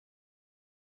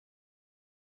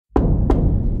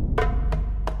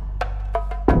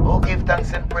give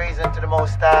thanks and praise unto the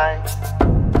Most High,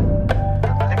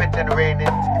 that liveth and reigneth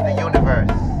in the universe.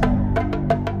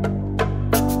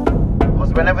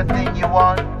 Because whenever thing you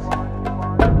want,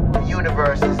 the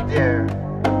universe is there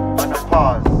on a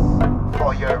pause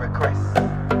for your request.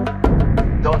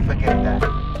 Don't forget that.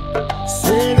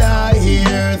 Said I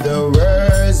hear the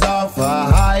words of a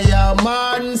higher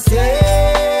man say,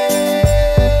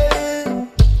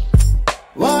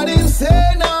 what him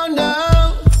say now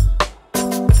now?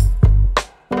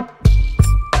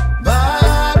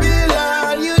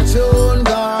 Babylon, you tune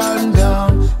gone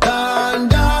down, gone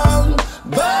down.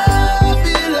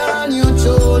 Babylon, you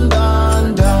tune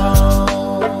gone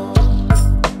down.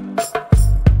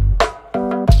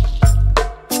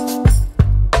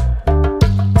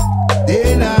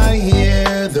 Then I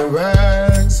hear the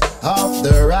words of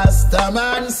the Rasta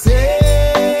man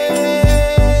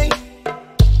say,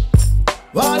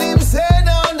 what him say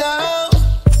now now?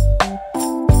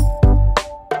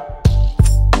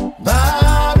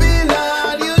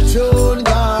 Babylon, you tune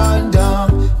gone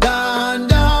down, gone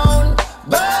down.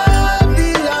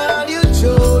 Babylon, you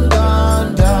tune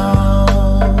gone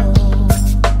down.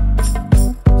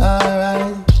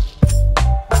 Alright.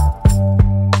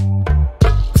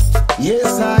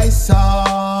 Yes, I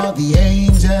saw the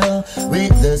angel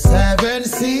with the seven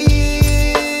seal,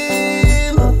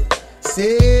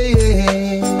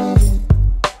 say,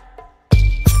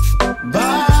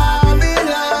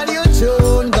 Babylon, you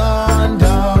tune gone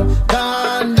down,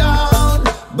 gone down.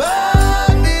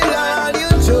 Babylon, you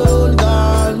tune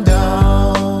gone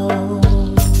down.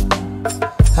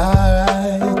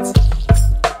 Alright.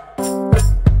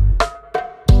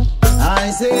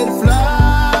 I said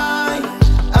fly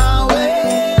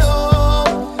away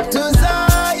home to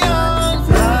Zion,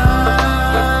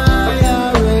 fly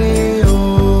away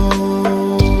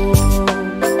home.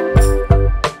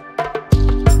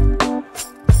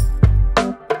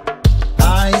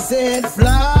 I said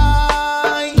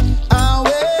fly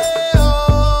away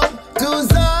home to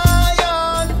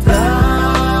Zion,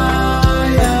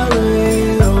 fly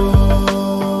away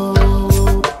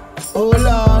home. Oh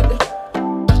Lord,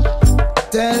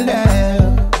 tell them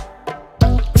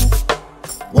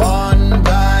one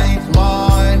bright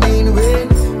morning when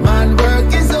man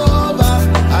work is over,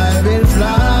 I will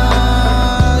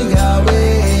fly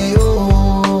away home.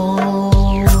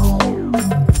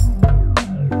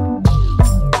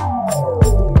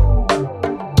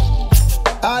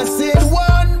 I said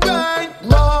one bright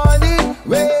morning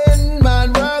when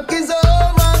man work is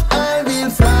over, I will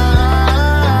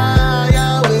fly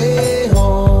away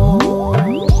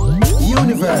home.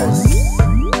 Universe,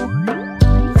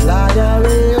 fly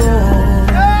away home.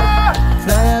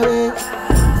 Fly away,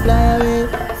 fly away,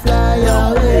 fly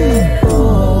away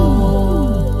home.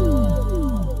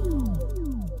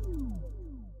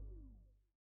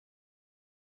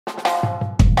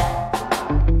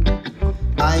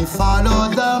 I follow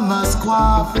the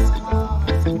Musquat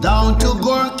down to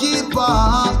Gorky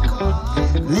Park,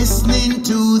 listening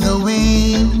to the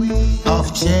wind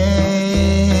of change.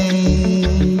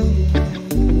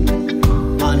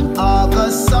 On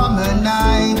August summer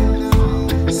night,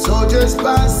 soldiers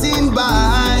passing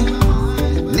by,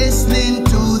 listening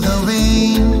to the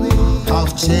wind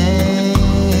of change.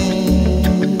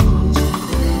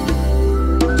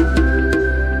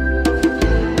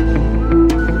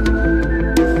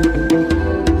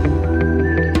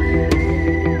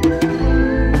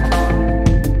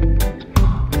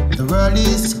 The world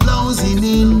is closing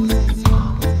in.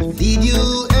 Did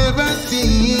you ever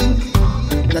think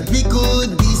that we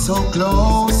could be so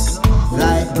close,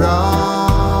 like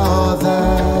brothers?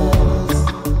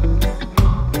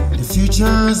 The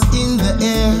future's in the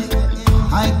air,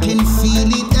 I can feel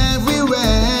it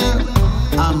everywhere.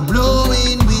 I'm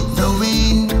blowing with the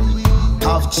wind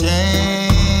of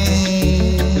change.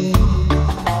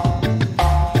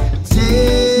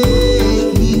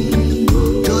 Take me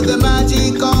to the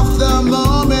magic of the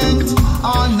moment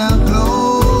on a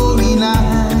glory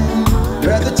night,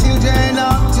 where the children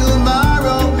of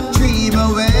tomorrow dream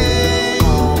away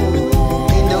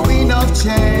in the wind of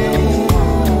change.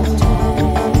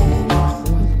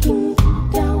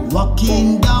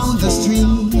 Walking down the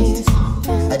street,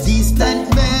 a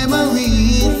distant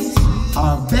memories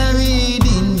are buried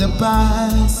in the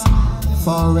past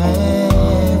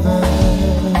forever.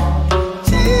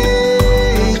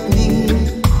 Take me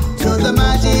to the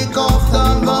magic of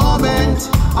the moment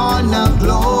on a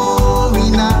glory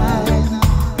night,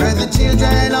 where the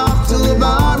children of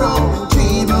tomorrow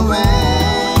dream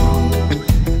away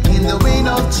in the wind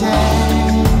of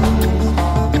change.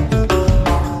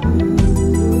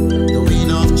 The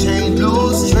wind of change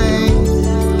blows straight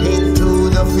into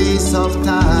the face of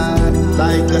time.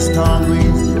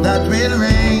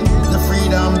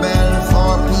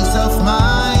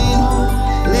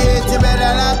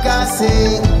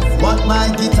 my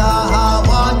guitar, I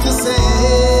want to say,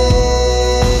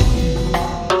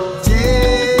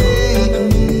 take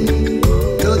me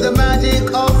to the magic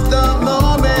of the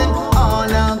moment on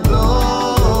a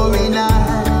glory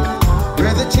night,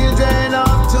 where the children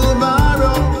of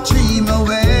tomorrow dream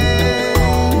away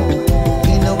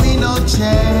in a wind of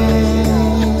change.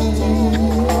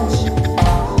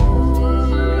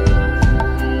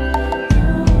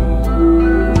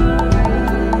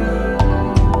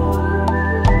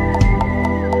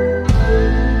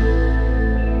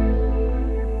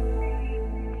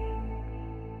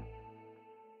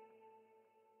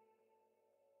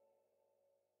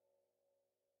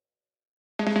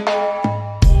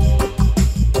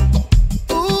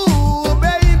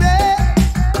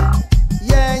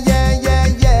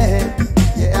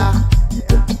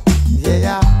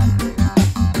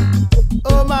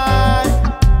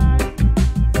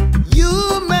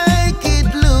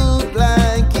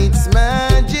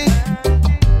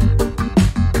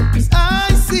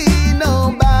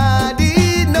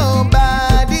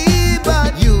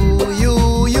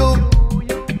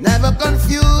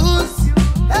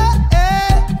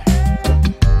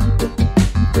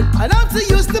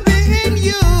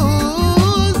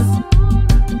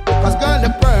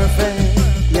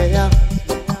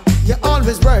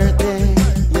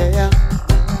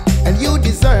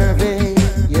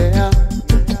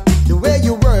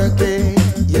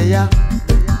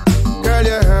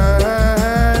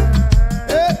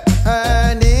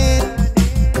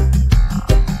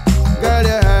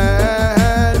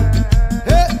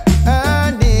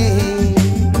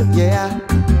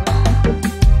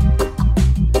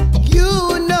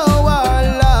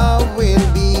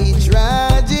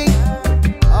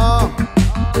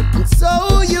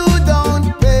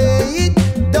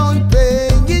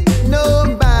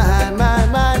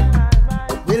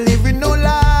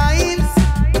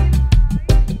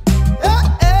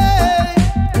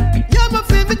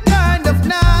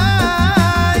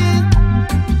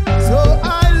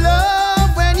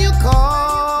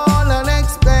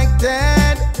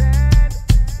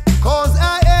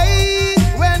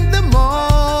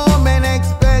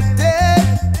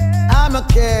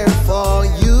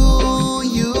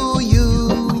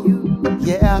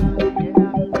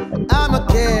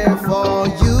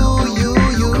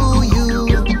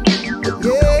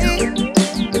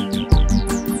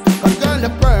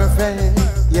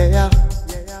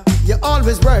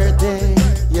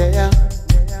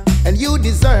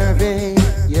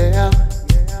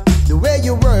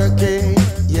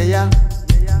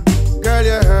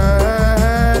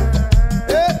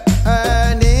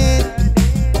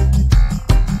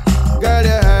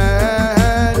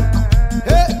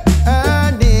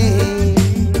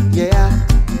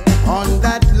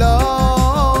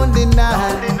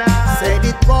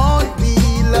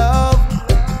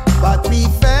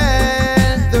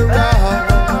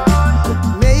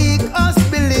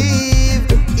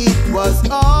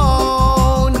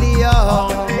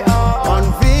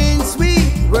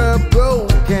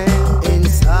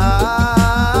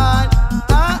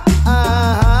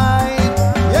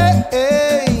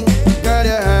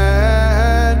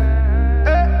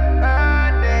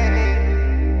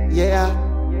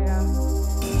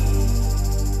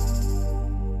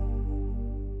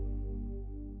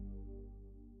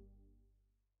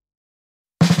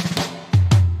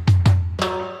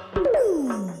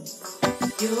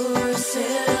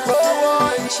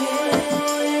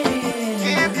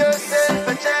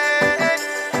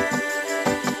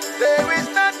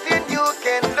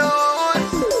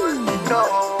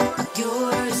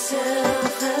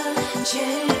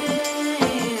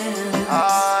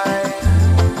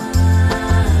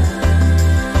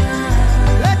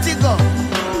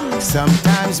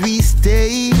 Sometimes we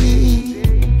stay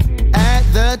at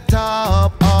the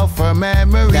top of our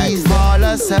memories, fall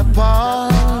us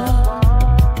apart,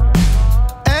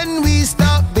 and we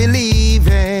stop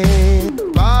believing,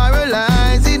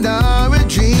 paralyzing our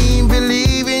dream,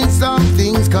 believing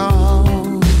something's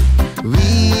gone.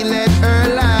 We let our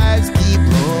lives keep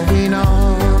moving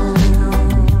on,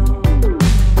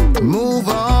 move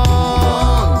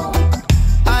on.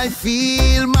 I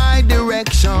feel my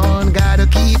direction, gotta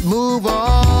keep move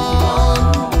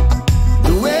on,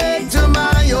 the way to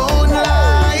my own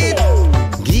light.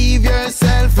 Give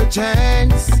yourself a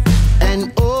chance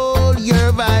and all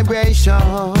your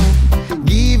vibration.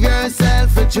 Give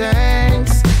yourself a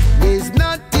chance, there's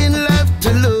nothing left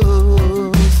to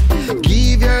lose.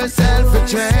 Give yourself a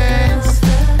chance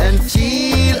and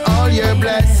feel all your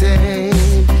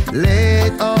blessings.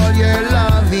 Let all your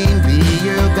loving be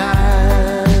your guide.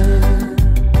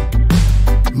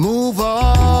 Move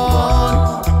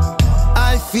on,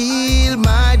 I feel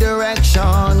my direction.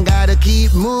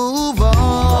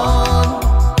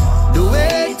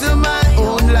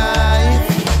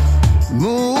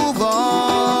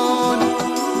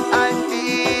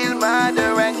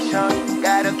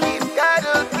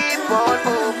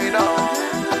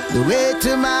 the way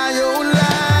to my own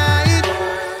light.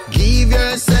 Give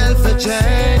yourself a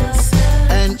chance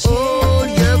and hold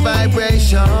your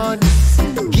vibration.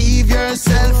 Give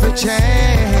yourself a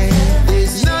chance.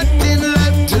 There's nothing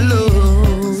left to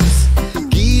lose.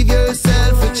 Give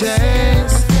yourself a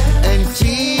chance and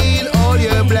feel all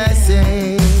your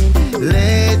blessings.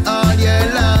 Let all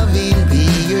your loving be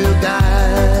your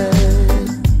guide.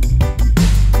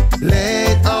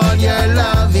 Let all your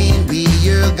loving be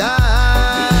your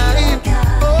guide.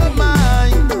 Oh my,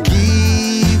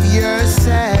 give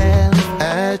yourself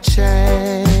a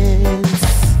chance.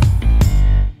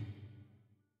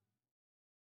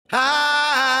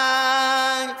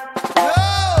 Hi,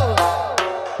 oh.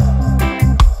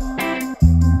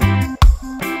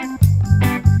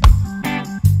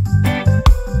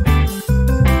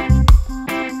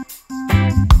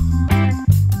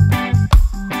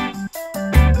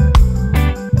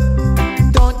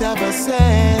 Don't have a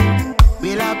cent,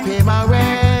 will I pay my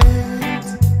rent?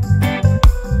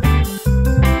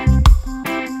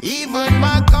 Even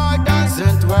my car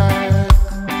doesn't work.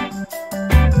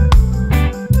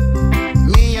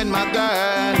 Me and my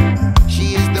girl,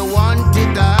 she is the one to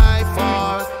die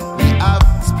for. We have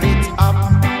split up,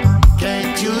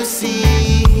 can't you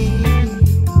see?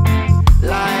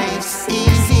 Life's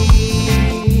easy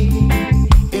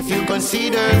if you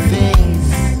consider things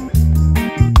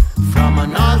from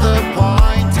another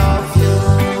point of view.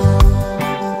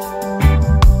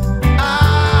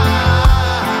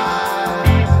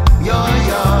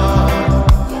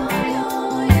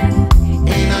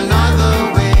 In another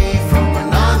way, from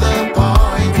another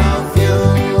point of view.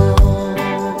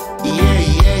 Yeah,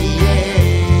 yeah, yeah.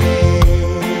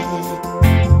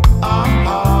 Oh,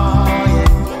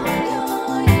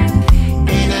 yeah.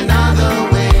 In another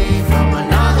way, from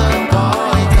another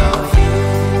point of view.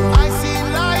 I see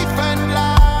life and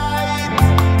light,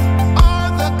 all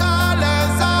the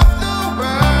colors of the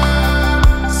world.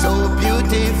 So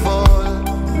beautiful,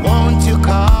 won't you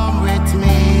come with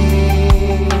me?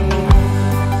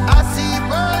 I see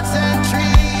birds and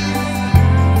trees,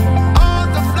 all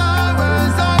the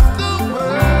flowers of the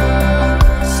world.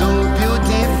 So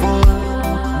beautiful,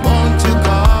 won't you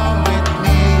come with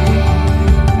me?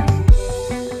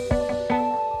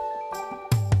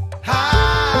 Hi,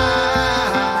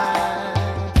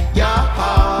 yeah,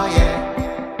 oh, yeah.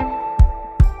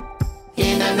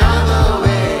 In another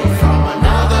way, from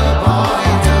another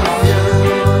point of view.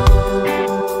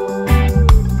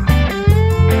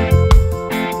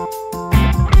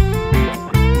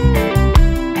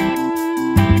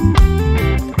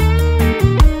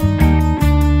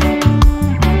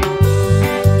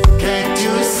 Can't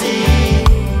you see?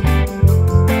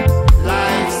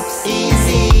 Life's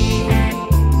easy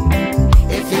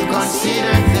if you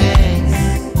consider things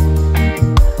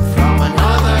from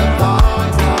another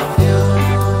point of view.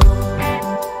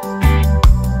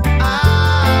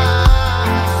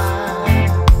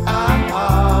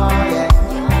 Oh, yeah.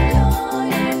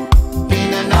 In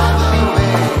another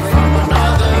way, from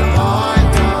another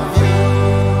point of view.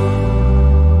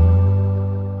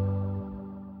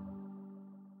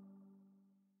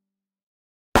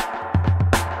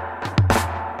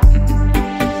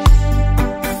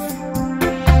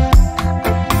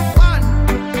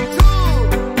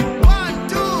 One,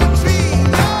 two, 3,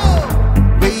 go!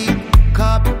 Wake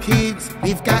up, kids,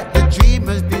 we've got the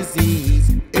dreamer's disease.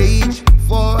 Age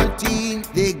 14,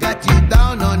 they got you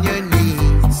down on your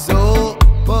knees. So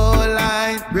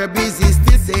polite, we're busy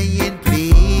still saying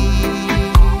please.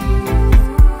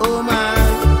 Oh my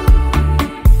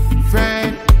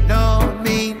friend, don't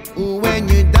mean when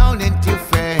you're down and too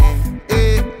fair.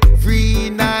 Every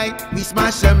night we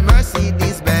smash a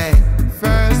Mercedes Benz.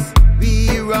 First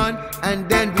we run and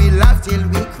then we laugh till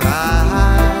we cry.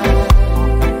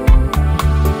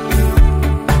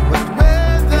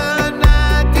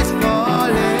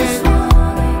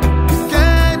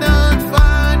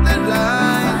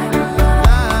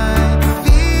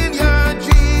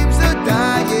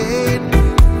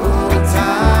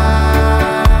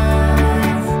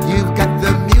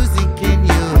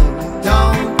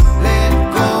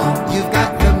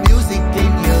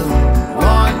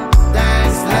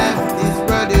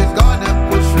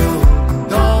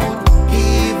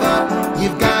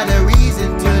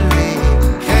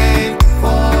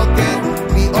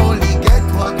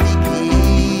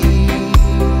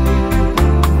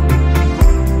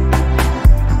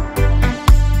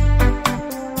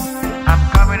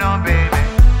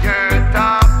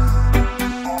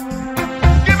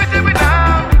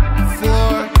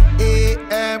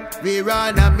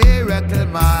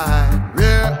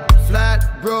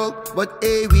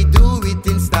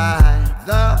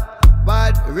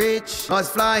 I was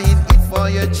flying it for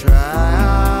your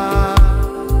trial.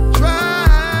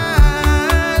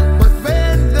 But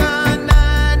when the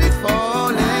night is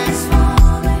falling,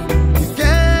 you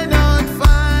cannot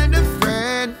find a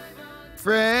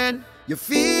friend. You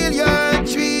feel your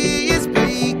tree is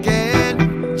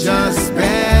breaking. Just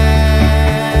bend.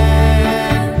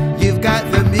 You've got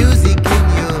the music in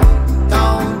you.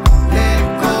 Don't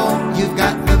let go. You've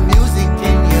got the music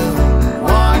in you.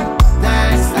 One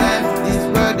dance left. This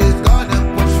world is gonna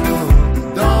push through.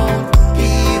 Don't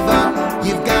give up.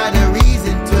 You've got a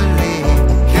reason to live.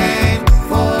 Can't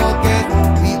forget.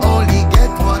 We only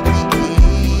get what we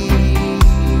give.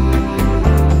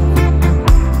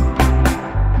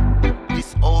 This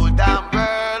old damn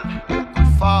world could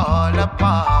fall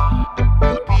apart.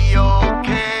 You'll be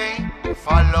okay.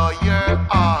 Follow your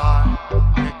heart.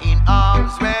 You're in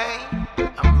arm's way.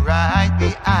 I'm right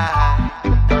behind.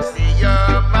 Don't see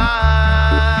your mind.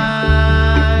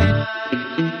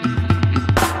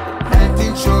 Health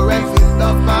insurance with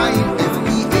love buying.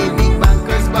 FBA big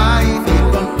bankers buying. Fake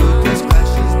computers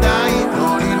crashes dying.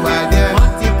 Knowing why they're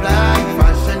multiplying.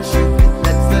 Fashion shipping,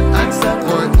 that's an answer.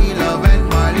 Courtney Love and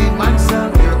Marlene Manson.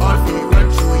 You're all favored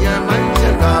through your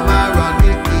mansion. Come around,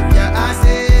 we'll keep your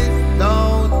asses.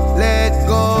 Don't let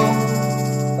go.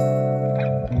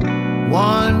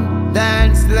 One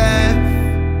dance left.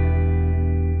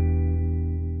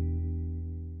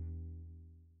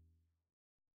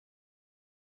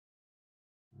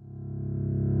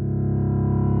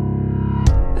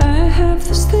 I have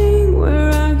this thing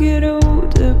where I get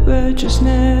older, but just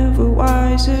never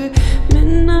wiser.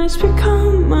 Midnights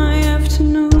become my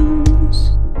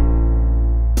afternoons.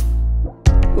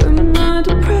 When my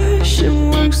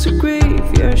depression works the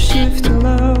graveyard shift to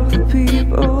love the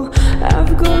people,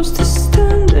 I've ghosts to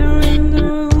stand there in the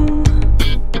room.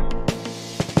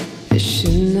 It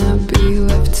should not be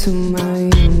left to my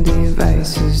own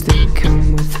devices. They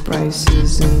come with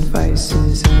prices and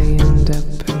vices. I end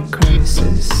up in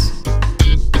crisis.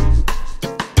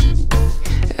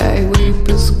 I wake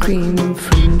up screaming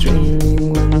from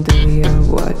dreaming. One day I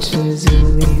watch as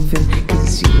you're leaving,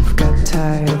 'cause you've got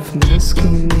tired of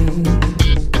masking me.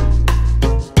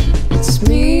 It's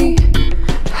me,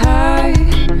 hi,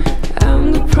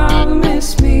 I'm the problem,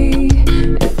 it's me.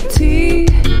 At tea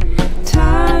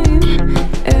time,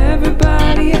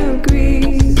 everybody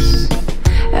agrees.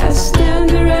 I stand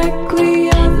directly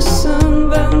at the sun,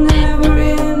 but never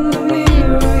in the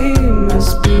mirror. It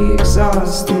must be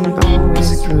exhausting,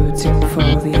 always rooting for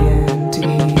the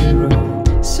anti-hero.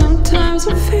 Sometimes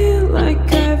I feel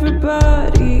like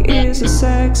everybody is a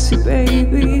sexy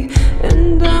baby,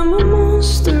 and I'm a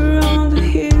monster on the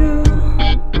hill.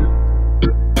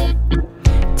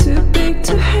 Too big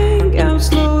to hang out,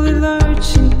 slowly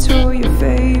lurching toward your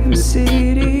favorite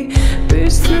city.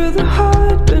 Pierce through the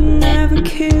heart but never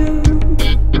kill.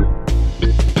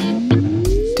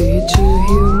 Did you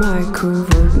hear my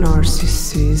covert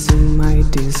narcissism? My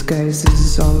disguise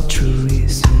is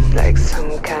altruism, like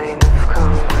some kind of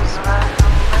compass.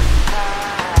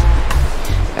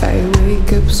 I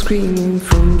wake up screaming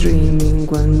from dreaming.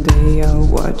 One day I'll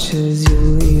watch as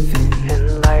you're leaving,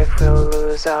 and life will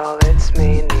lose all its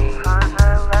meaning.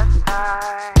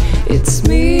 It's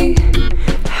me,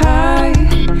 hi,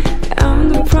 I'm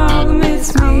the problem,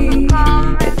 it's me.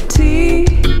 At tea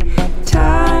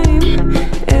time,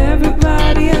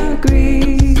 everybody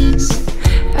agrees.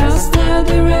 I'll stare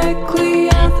directly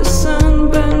at the sun,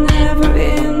 but never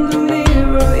in the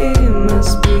mirror. It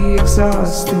must be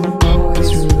exhausting, always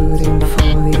rooting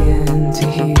for the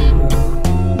anti-hero.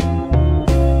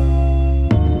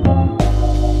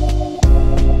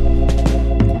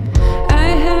 I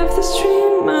have this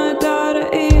dream, my daughter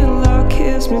in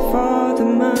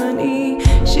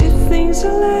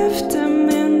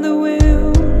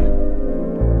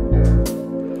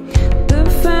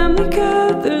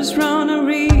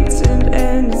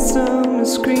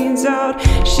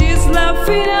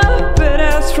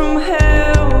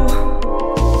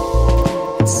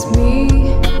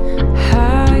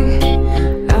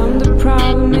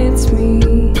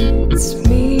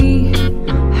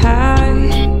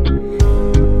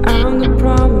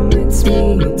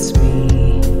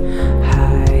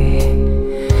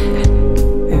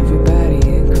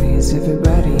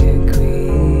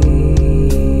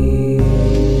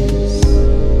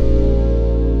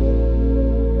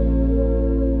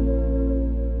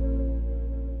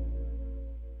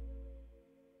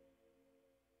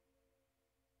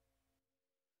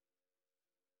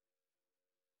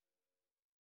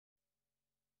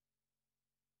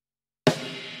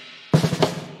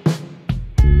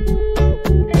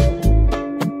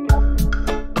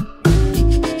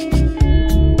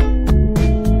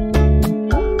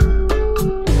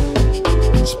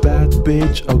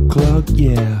bitch o'clock,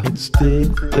 yeah, it's still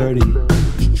 30.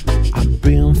 I've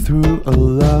been through a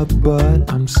lot, but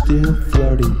I'm still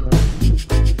flirty.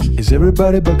 Is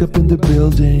everybody back up in the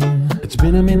building? It's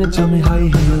been a minute, tell me how you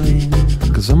healing.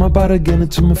 Cause I'm about to get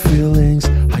into my feelings.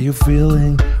 How you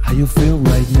feeling? How you feel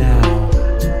right now?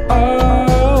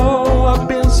 Oh, I've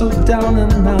been so down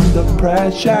and under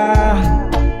pressure.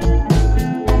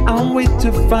 I'm way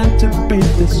too fine to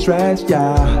beat the stress,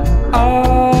 yeah.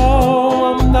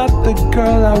 Oh, I'm not the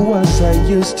girl I was, I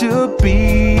used to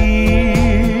be.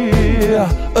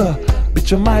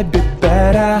 Bitch, I might be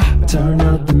better. Turn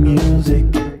up the music,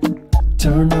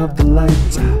 turn up the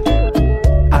lights.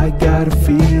 I got a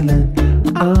feeling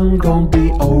I'm gonna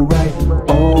be alright,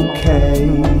 okay,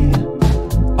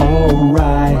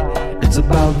 alright. It's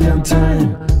about damn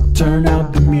time. Turn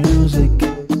up the music,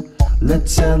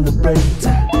 let's celebrate.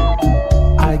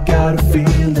 I got a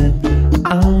feeling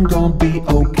I'm gonna be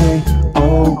okay,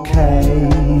 okay,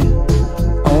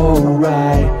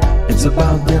 alright. It's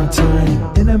about damn time.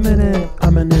 In a minute,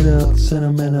 I'm a little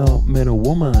sentimental middle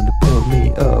woman to put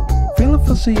me up. Feeling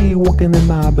fussy, walking in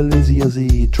my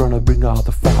Balenciaga, trying to bring out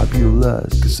the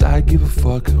fabulous. Cause I give a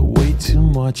fuck way too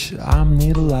much. I'm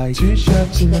need a light, 2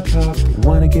 shots in the cup.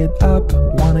 Wanna get up,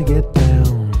 wanna get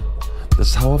down.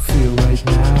 That's how I feel right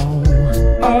now.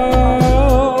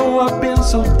 Oh, I've been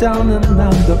so down and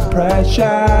under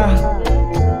pressure.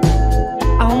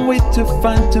 I'm way too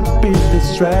fine to beat the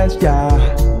stress, yeah.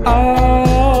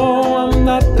 Oh, I'm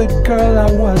not the girl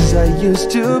I was, I used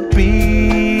to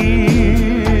be.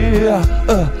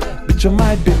 Bitch, I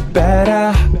might be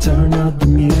better. Turn up the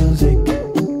music,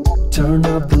 turn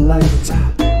up the lights.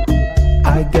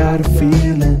 I got a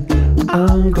feeling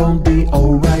I'm gonna be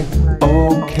alright,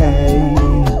 okay,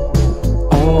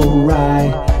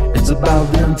 alright. It's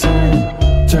about damn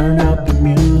time. Turn up the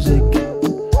music,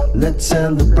 let's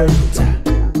celebrate.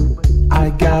 I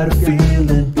got a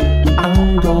feeling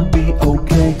I'm gonna be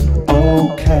okay,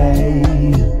 okay,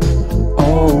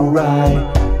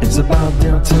 alright. It's about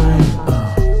damn time,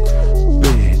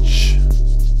 bitch.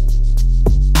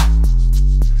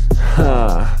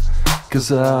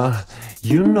 Cause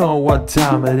you know what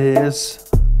time it is.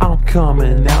 I'm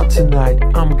coming out tonight,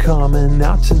 I'm coming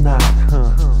out tonight,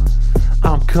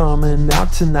 I'm coming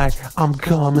out tonight, I'm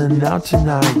coming out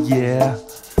tonight, yeah.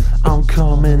 I'm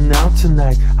coming out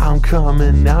tonight, I'm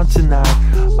coming out tonight,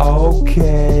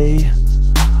 okay,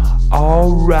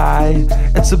 alright,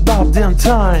 it's about damn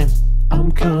time.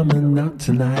 I'm coming out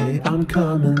tonight, I'm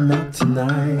coming out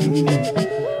tonight,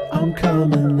 I'm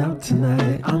coming out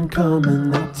tonight, I'm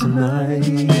coming out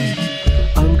tonight,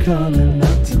 I'm coming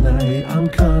out tonight, I'm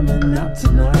coming out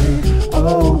tonight,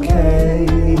 okay,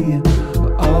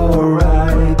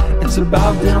 alright, it's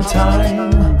about damn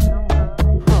time.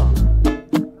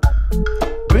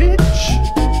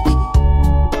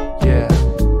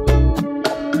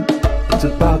 It's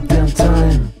about damn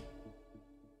time.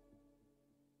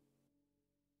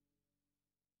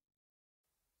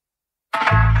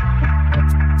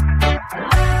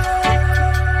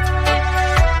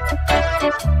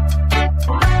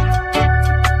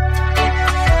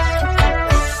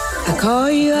 I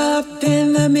call you up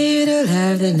in the middle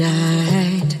of the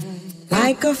night,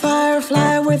 like a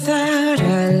firefly without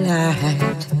a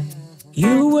light.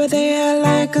 You were there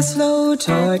like a slow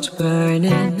torch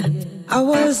burning. I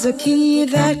was a key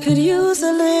that could use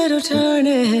a little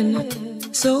turning.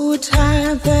 So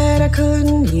tired that I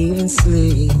couldn't even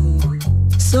sleep.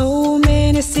 So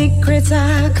many secrets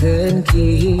I couldn't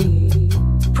keep.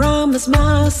 Promised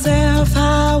myself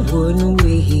I wouldn't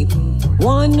weep.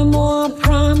 One more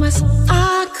promise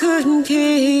I couldn't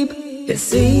keep. It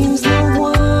seems no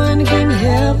one can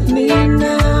help me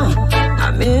now.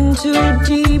 I'm in too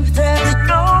deep, there's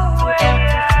no way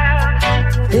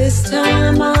out. This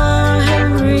time I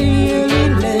have really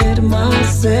led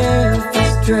myself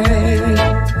astray.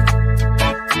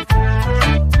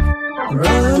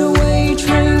 Runaway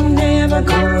train, never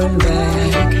going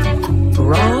back.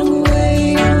 Wrong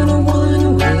way on a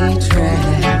one-way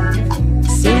track.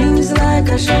 Seems like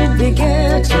I should be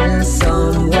getting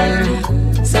somewhere.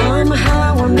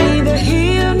 Somehow I'm neither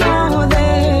here nor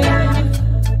there.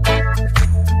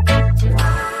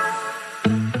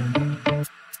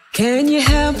 Can you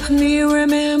help me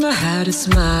remember how to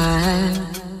smile?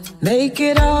 Make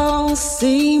it all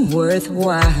seem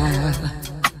worthwhile.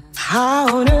 How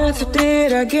on earth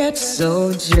did I get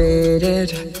so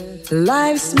jaded?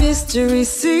 Life's mystery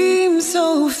seems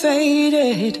so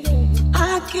faded.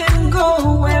 I can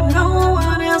go where no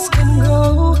one else can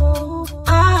go.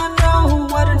 I know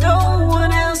what no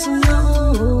one else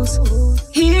knows.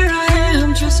 Here I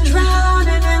am just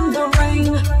drowning in the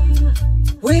rain,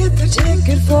 with a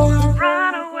ticket for a ride.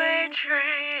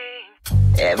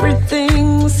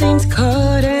 Everything seems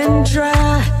cut and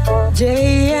dry,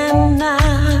 day and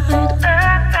night.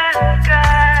 Earth and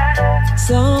sky.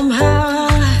 Somehow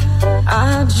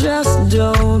I just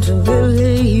don't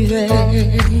believe it.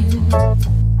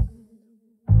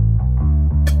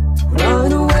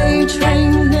 Runaway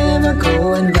train, never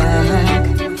going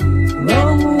back.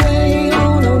 Wrong way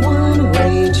on a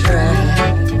one-way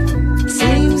track.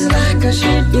 Seems like I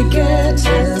should be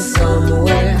getting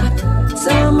somewhere.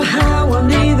 Somehow I'm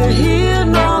neither here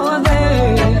nor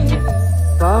there.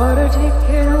 Bought a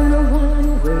ticket on a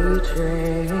one-way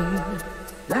train,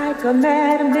 like a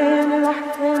madman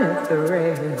locked in a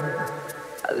thread.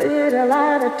 A little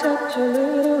out of touch, a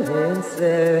little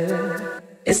insane.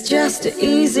 It's just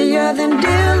easier than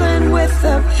dealing with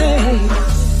the pain.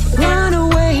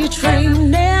 Runaway train,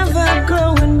 never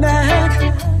going back.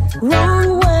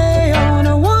 Wrong way on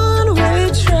a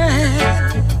one-way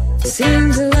track.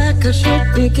 Seems like I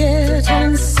should be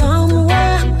getting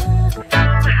somewhere.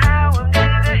 Somehow I'm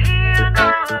neither here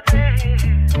nor there.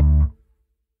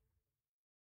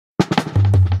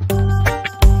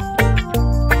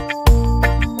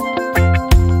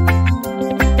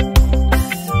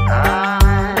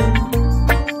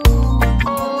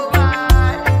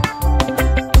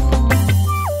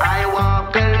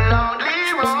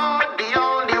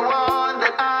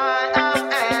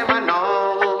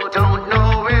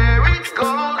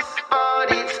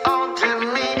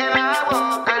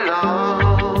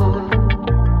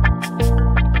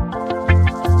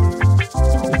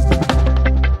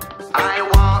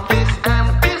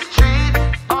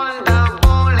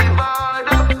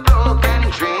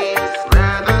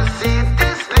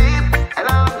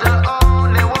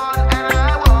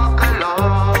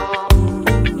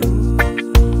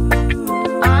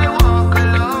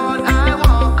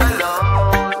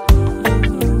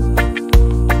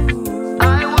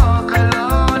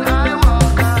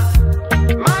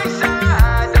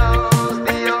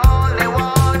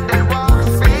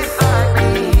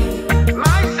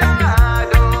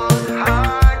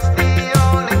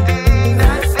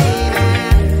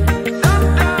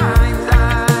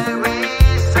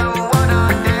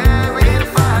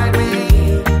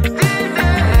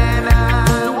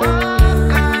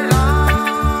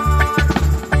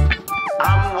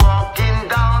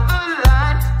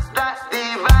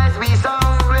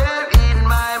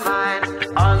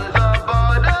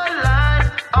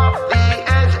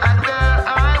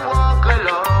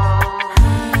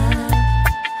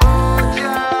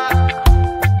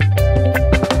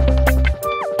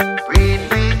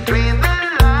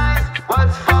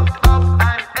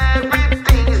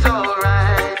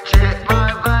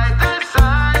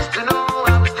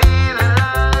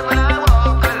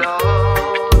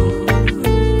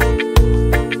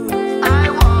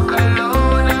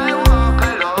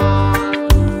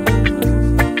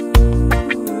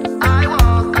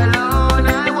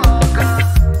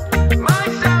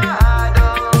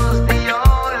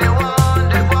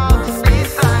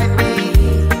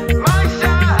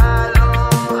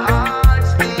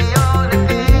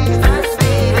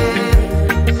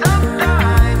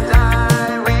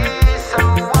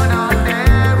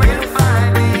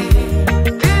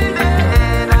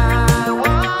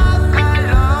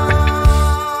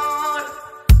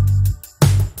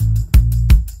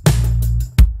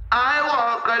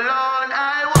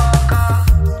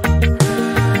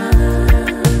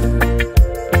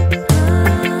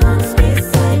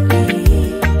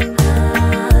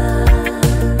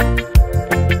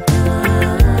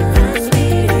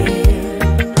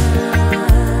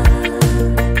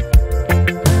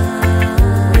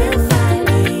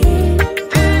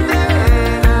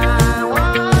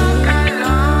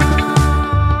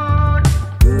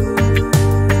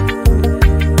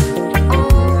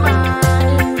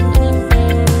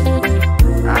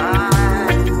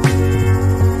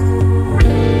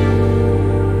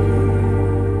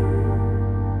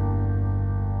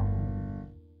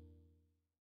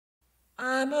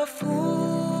 I'm a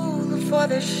fool for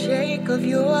the shake of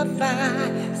your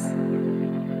thighs.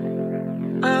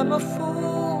 I'm a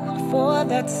fool for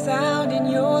that sound in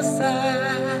your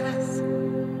sighs.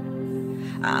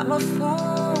 I'm a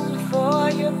fool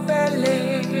for your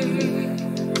belly.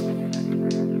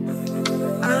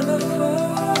 I'm a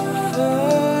fool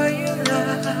for your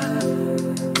love.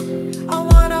 I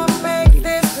wanna make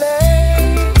this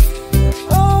play.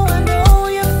 Oh, I know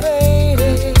you're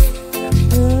faded.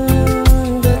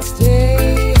 But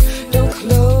stay, don't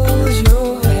close your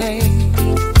eyes.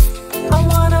 I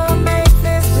wanna make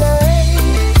this play.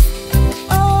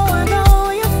 Oh, I know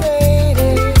you're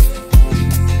faded.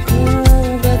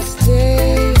 But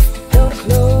stay, don't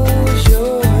close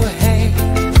your eyes.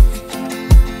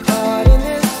 Caught in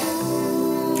this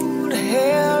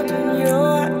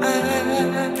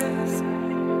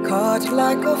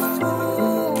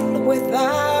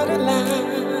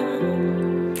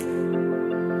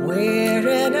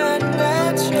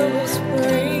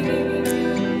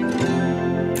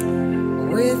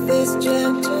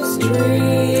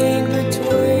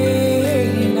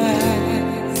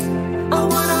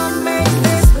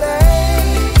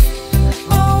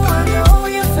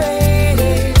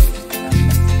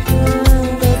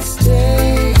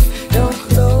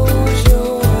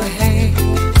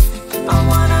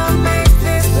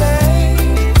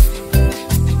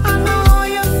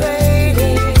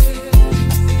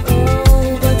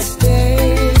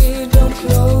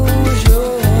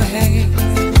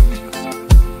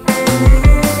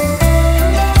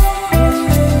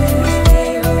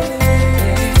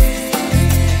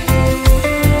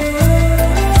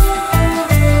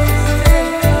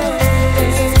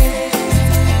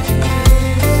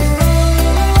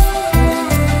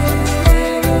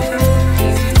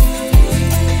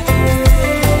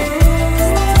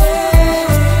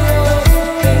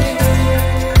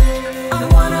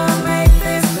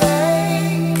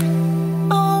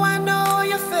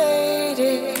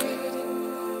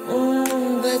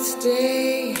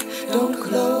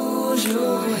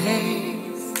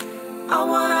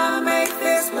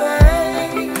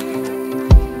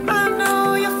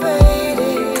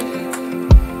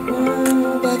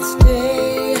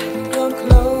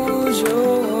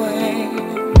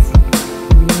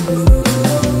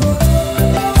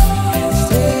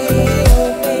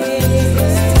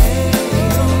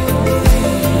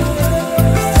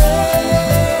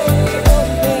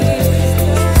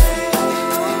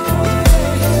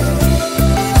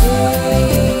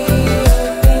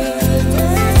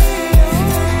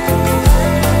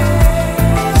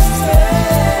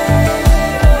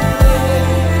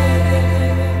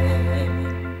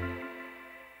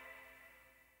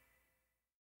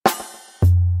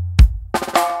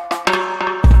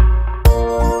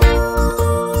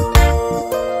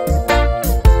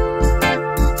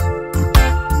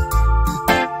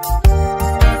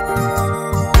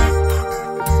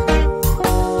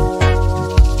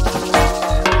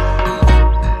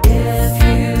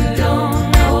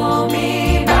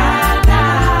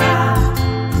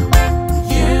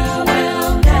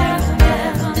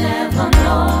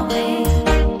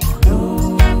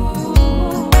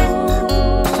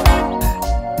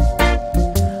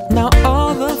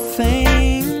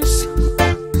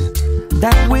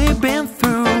you've been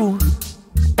through.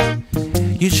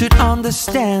 You should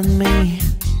understand me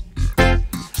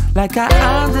like I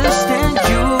understand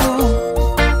you.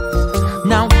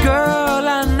 Now girl,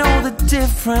 I know the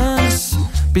difference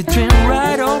between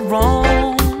right or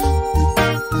wrong.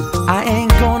 I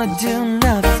ain't gonna do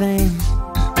nothing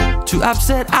to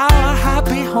upset our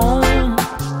happy home.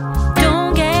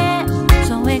 Don't get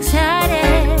so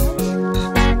excited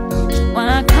when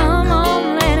I come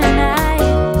home late at night.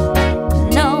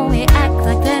 No, we act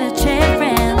like little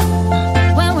children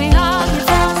when we argue,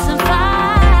 fuss and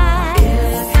fight.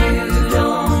 If you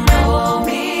don't know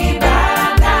me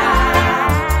by now,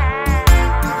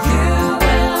 you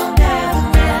will never,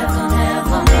 never,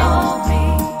 never know me.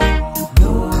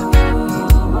 No.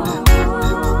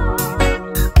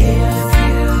 If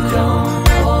you don't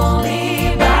know me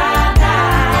by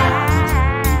now,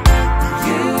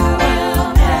 you will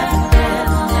never,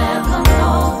 never, never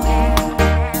know me.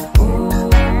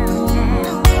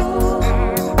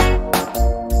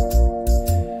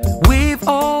 We've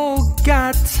all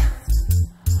got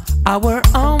our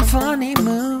own funny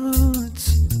moods.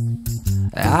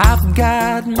 I've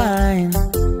got mine.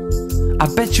 I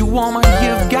bet you, woman,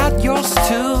 you've got yours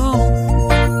too.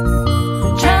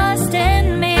 Trust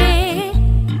in me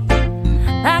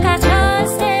like I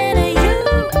trust in you.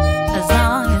 As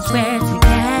long as we're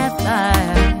together,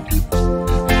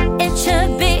 it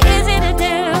should be easy to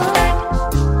do.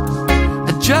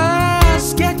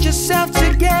 Just get yourself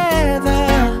together,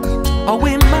 or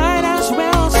we might as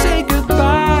well say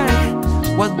goodbye.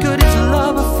 What good is a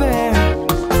love affair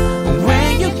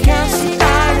when you can't see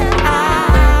eye to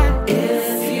eye?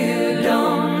 If you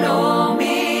don't know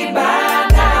me by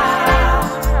now,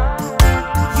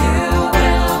 you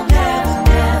will never,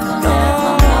 never,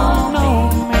 never know me.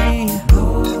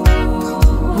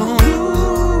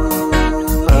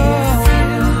 If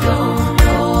you don't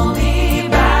know me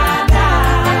by now,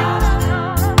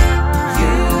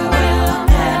 you will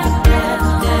never,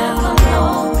 never, never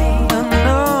know me.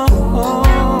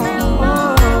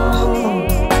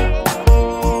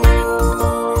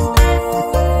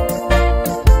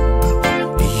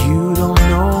 You don't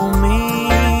know me.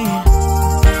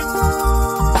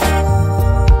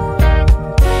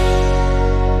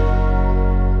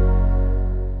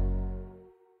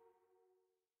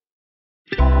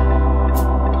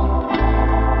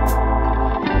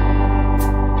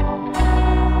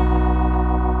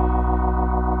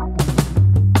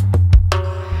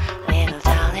 Little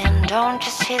darling, don't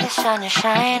you see the sun is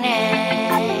shining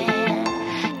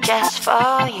just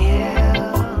for you,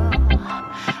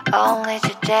 only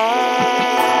today.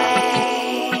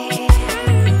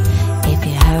 If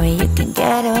you hurry, you can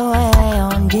get away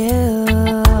on you.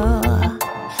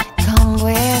 Come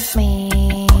with me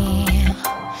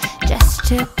just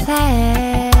to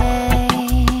play.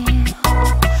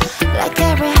 Like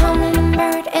every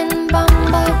hummingbird and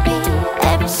bumblebee,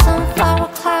 every sunflower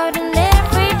cloud and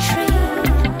every tree,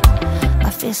 I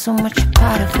feel so much a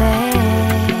part of this.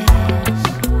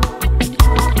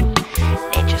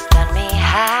 Nature's got me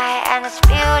high and it's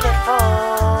beautiful.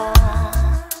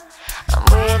 I'm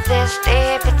with this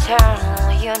deep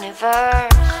eternal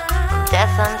universe, from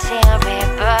death until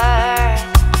rebirth.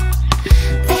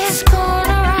 This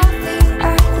corner of the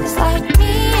earth is like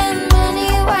me in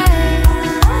many ways.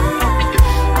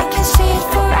 I can see it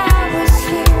for hours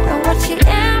here and watch the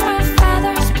emerald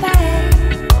feathers play.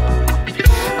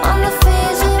 On the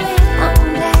face of it, I'm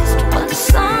blessed when the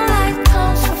sunlight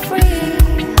comes for free.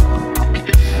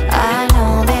 I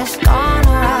know this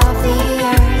corner of the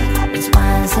earth is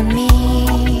mine and me.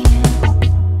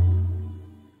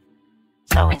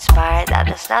 So inspired that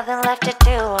there's nothing left to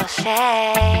do or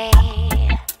say.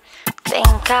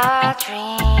 Think I'll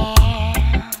dream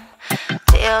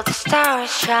till the stars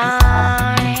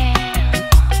shine.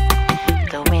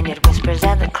 The wind it whispers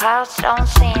and the clouds don't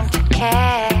seem to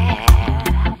care.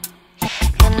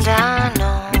 And I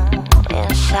know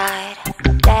inside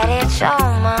that it's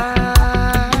all mine.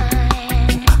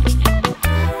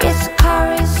 It's the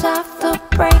chorus of the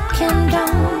breaking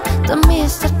dawn, the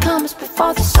mist that comes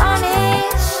before the sun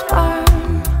is born,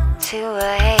 to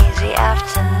a hazy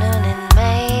afternoon in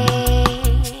May.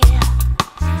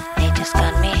 They just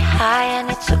got me high and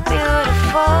it's so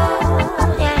beautiful.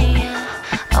 Yeah,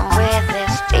 yeah. I'm with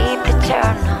this deep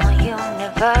eternal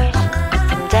universe,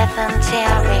 from death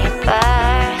until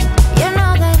rebirth. You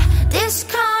know that this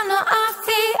corner of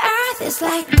the earth is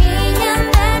like me in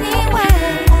many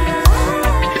ways.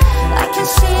 I can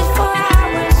see it for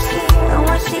hours here and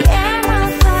watch the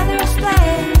emerald feathers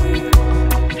play.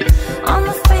 On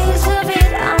the face of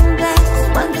it, I'm blessed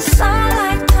when the sunlight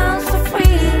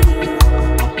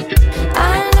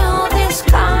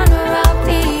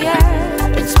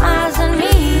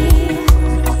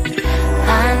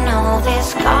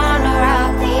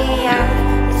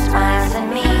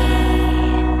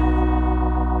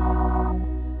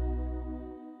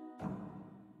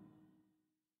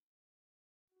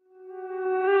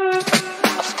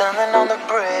standing on the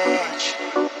bridge,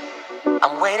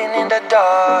 I'm waiting in the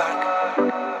dark.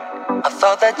 I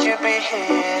thought that you'd be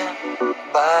here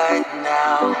by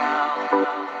now.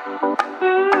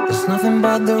 There's nothing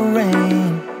but the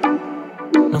rain,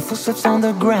 no footsteps on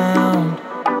the ground.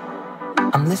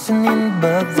 I'm listening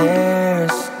but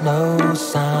there's no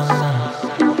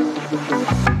sound.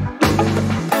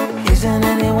 Isn't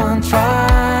anyone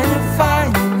trying to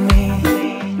find me?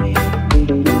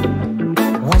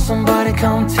 Won't somebody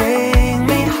come take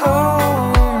me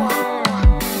home?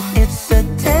 It's a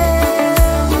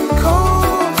damn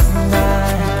cold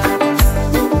night.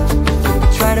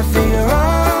 Try to figure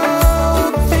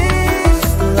out this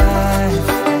life.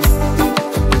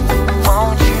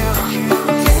 Won't you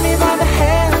take me by the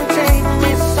hand and take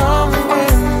me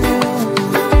somewhere new?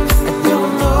 I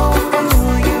don't know who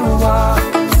you are,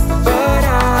 but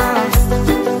I'm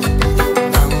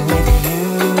with you.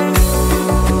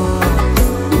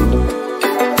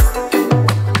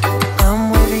 I'm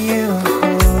with you,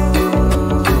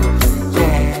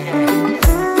 yeah.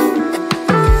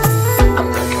 I'm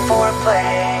looking for a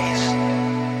place,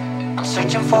 I'm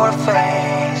searching for a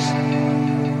face.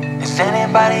 Is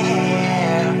anybody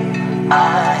here? I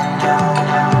know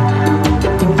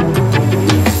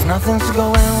nothing's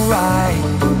going right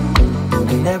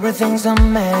and everything's a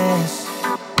mess.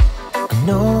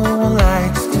 No one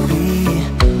likes to be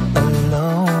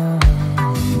alone.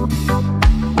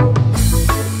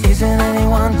 Isn't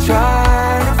anyone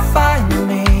trying to find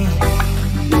me?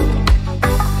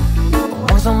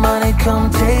 Won't somebody come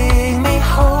take me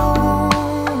home?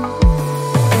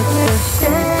 It's a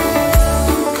damn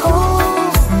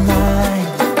cold night.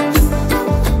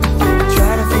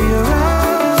 Try to figure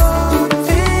out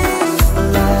this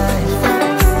life.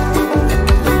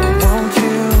 Won't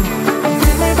you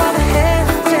take me by the hand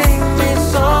and take me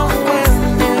somewhere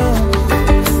new?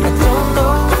 I don't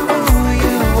know who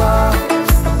you are,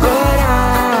 but I'm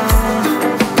with you.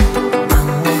 I'm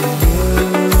with you,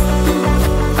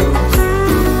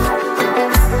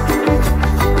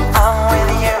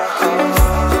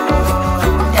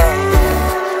 yeah.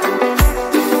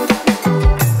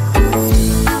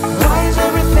 Why is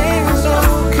everything so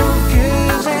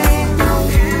confusing?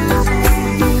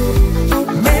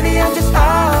 Maybe I'm just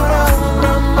out of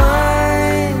my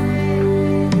mind.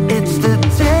 It's the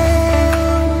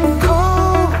damn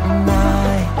cold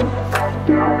night.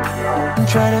 I'm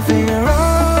trying to figure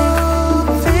out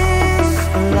this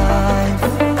life.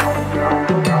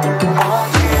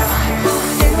 Won't you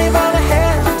take me by the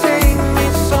hand and take me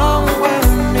somewhere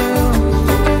new?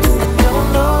 I don't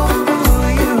know who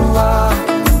you are,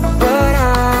 but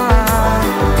I'm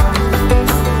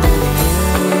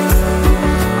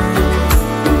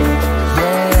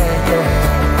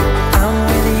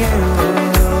with you.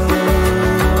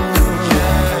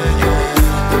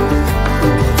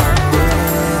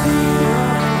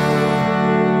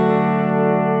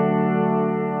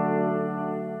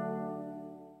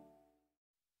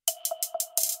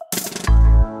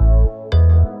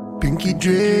 Pinky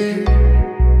Drill,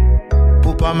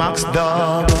 Poopa Max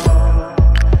Dog,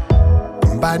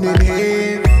 combining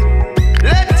hits.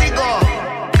 Let it go.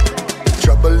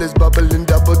 Trouble is bubbling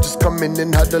double, just come in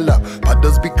and huddle up.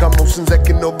 Puddles become oceans that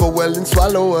can overwhelm and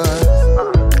swallow us.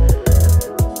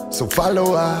 So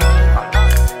follow us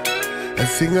and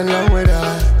sing along with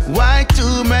us. Why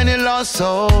too many lost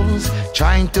souls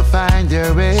trying to find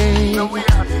their way?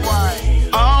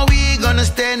 Are we gonna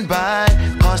stand by?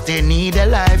 Cause they need a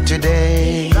life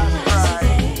today.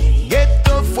 Get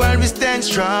tough while we stand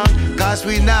strong, cause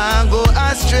we now go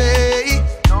astray.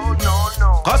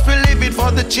 Cause we live it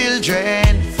for the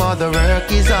children, for the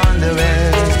work is on the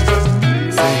way.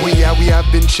 We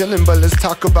have been chillin', but let's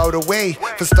talk about a way.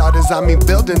 For starters, I mean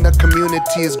building a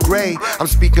community is great. I'm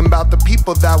speaking about the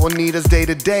people that will need us day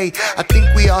to day. I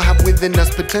think we all have within us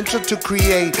potential to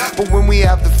create, but when we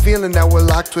have the feeling that we're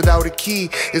locked without a key,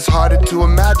 it's harder to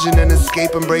imagine an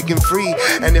escape and breaking free.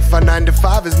 And if our 9 to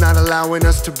 5 is not allowing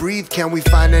us to breathe, can we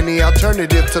find any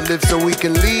alternative to live so we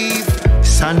can leave?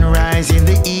 Sunrise in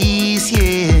the east,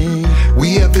 yeah.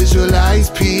 We have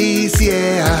visualized peace,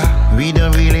 yeah. We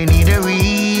don't really need a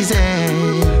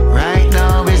reason. Right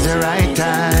now is the right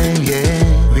time,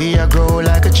 yeah. We are grow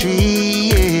like a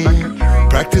tree, yeah.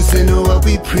 Practicing what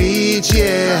we preach,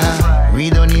 yeah. We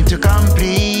don't need to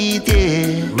complete,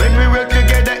 yeah. When we work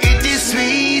together, it is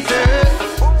sweeter.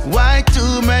 Why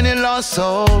too many lost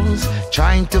souls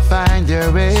trying to find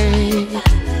their way?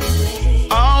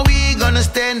 Are we gonna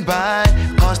stand by?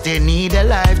 Cause they need a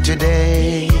life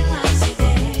today.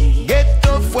 Get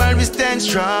tough while we stand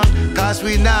strong, cause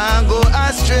we now go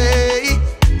astray.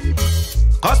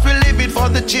 Cause we live it for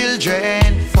the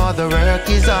children, for the work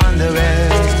is on the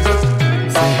way.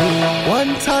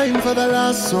 for the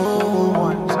lost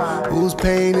soul, whose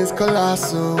pain is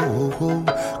colossal.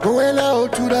 Going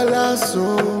out to the lost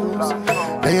souls,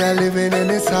 they are living in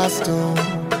this hostel.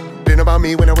 Think about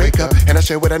me when I wake up, and I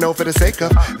share what I know for the sake of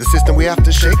the system we have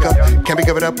to shake up. Can't be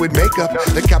covered up with makeup.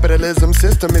 The capitalism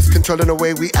system is controlling the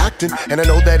way we acting, and I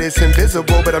know that it's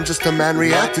invisible, but I'm just a man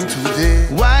reacting to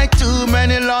this. Why too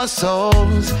many lost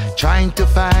souls trying to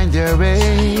find their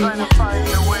way?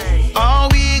 Are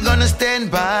we gonna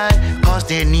stand by, cause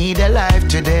they need a life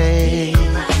today?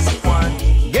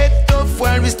 Get tough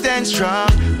while we stand strong,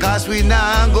 cause we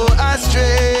now go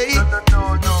astray.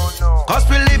 Cause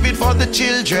we live it for the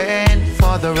children,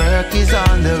 for the work is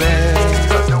on the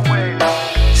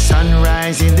way.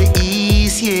 Sunrise in the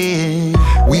east, yeah.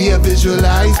 We have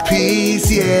visualized peace,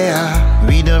 yeah.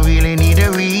 We don't really need a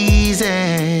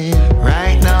reason.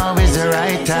 Right now is the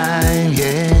right time,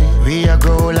 yeah. We are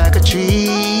grow like a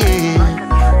tree,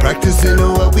 yeah. Practicing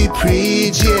what we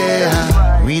preach,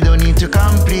 yeah. We don't need to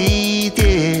complete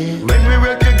it. When we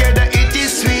work together, it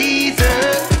is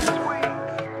sweeter.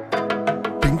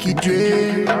 Pinky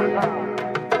drip,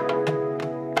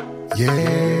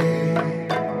 yeah.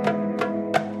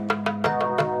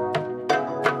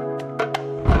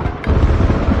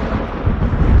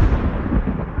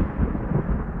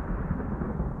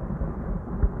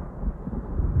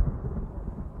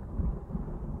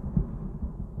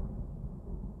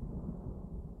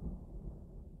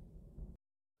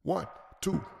 One,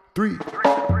 two, three.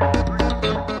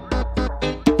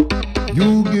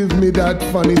 You give me that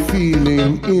funny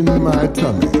feeling in my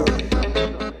tummy.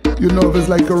 You know it's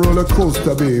like a roller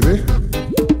coaster, baby.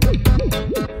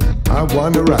 I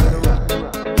wanna ride.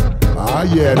 Ah,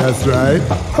 yeah, that's right.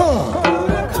 Huh.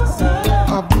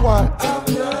 Of what?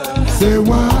 Say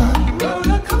what?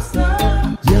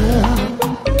 Yeah.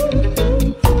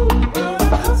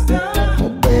 Oh,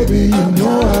 baby, you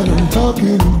know what I'm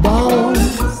talking about.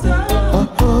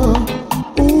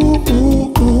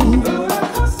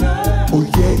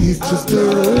 It's just a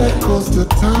roller coaster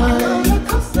time.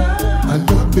 And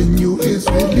loving you is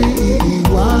really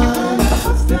why.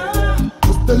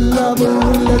 Just a love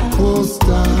roller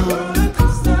coaster.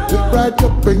 Get right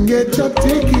up and get your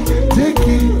ticket,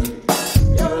 ticket.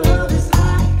 Your love is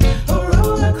like a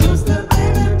roller coaster,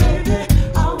 baby, baby.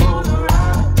 I wanna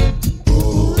ride.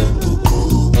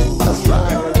 That's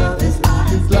right. Your love is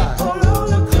like a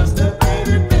roller coaster,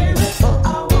 baby, baby. I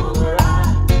wanna ride.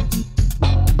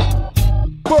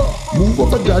 Move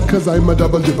over that, cause I'm a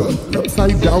double dipper.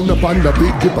 Upside down upon the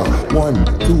big dipper. 1,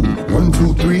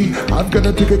 2, 3. I've got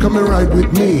a ticket, come and ride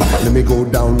with me. Let me go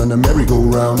down on the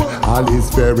merry-go-round. All is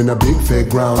fair in a big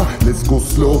fairground. Let's go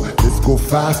slow, let's go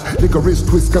fast. Licorice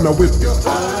twist, gonna whip you.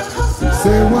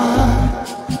 Say what?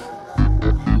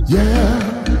 Yeah.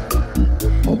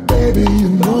 Oh baby, you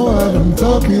know what I'm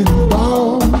talking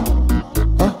about.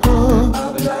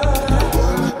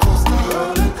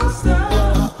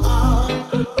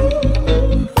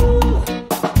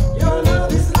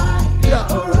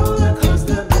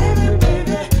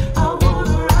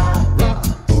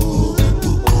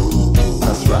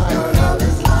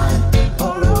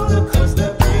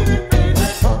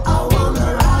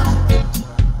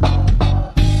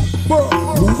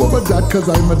 Cause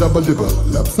I'm a double dipper.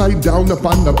 Upside down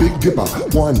upon the big dipper.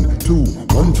 1,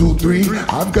 2, 3.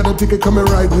 I've got a ticket, come and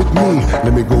ride with me.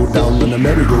 Let me go down on the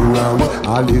merry-go-round.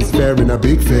 All is fair in a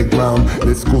big fairground.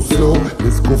 Let's go slow,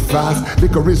 let's go fast.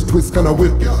 Licorice twist, gonna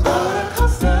whip you.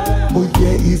 Oh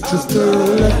yeah, it's just a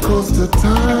roller coaster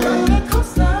time.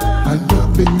 And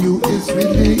loving you is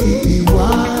really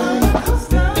why.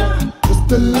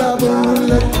 Just a love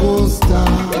roller coaster.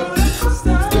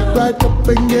 Right up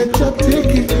and get your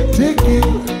ticket, ticket.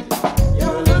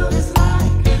 Your love is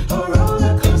like a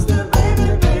roller coaster,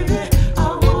 baby, baby. I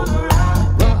wanna ride.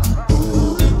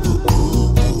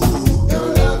 Your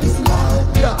love is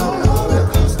like a roller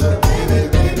coaster, baby,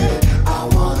 baby. I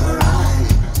wanna ride.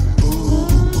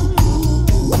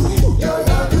 Your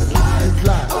love is like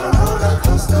a roller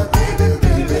coaster, baby,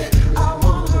 baby. I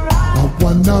wanna ride. I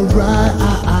wanna ride.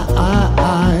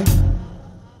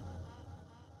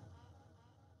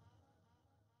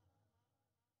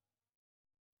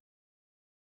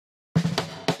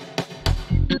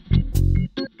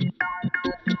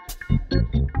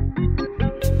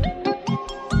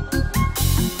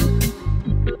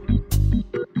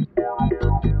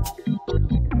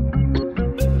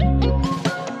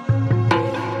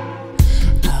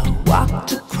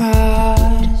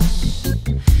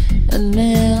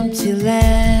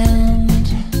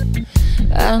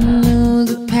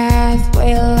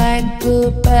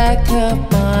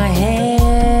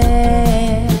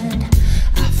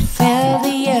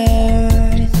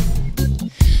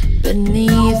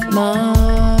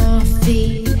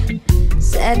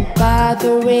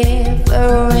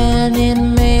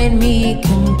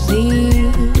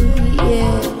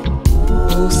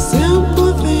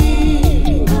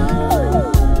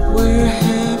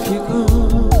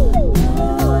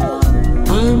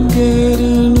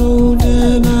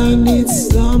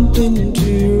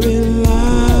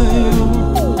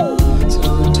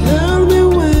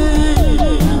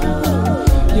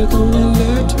 you're gonna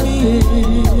let me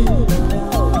in.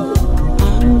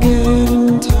 I'm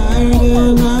getting tired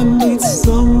and I need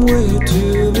somewhere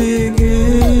to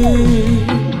begin.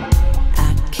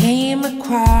 I came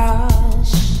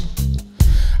across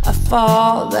a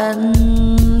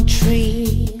fallen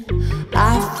tree.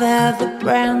 I felt the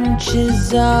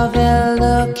branches of it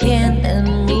looking at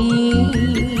me.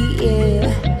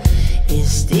 Yeah.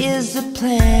 Is this the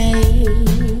place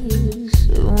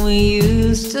we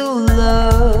used to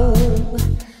love?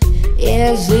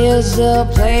 Is this the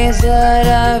place that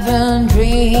I've been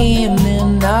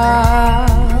dreaming of?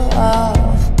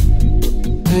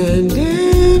 And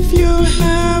if you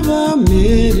have a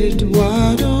minute,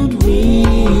 why don't we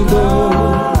go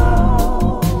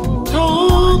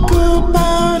talk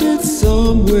about it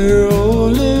somewhere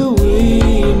only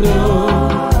we know?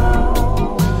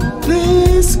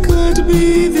 This could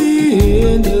be the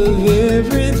end of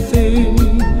everything,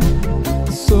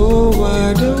 so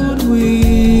why don't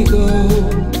we go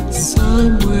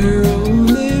somewhere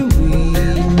only we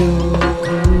know?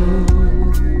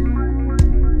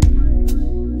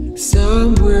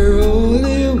 Somewhere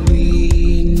only we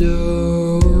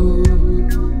know.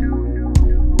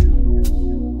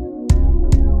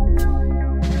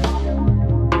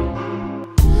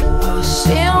 Oh,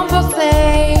 simple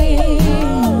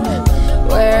thing,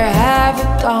 where have you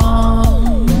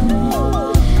gone?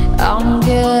 I'm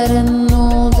getting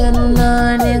old and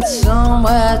I need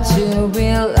somewhere to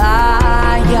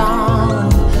rely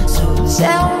on. So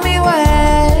tell me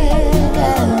when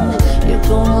you're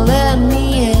gonna let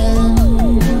me in.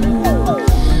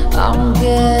 I'm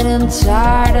getting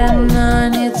tired and I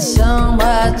need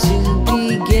somewhere to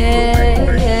begin.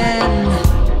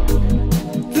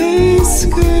 This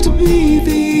could be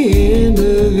the end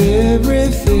of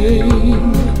everything,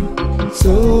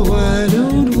 so why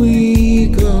don't we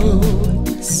go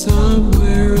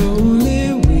somewhere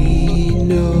only we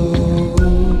know?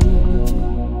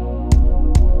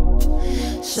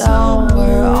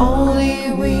 Somewhere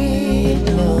only we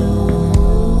know.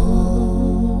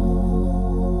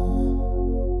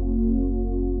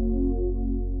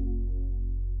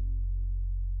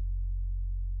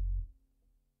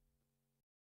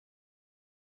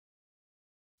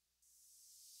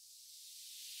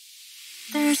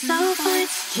 There's no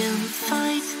fights, can't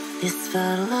fight this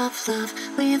battle of love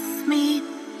with me,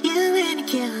 you and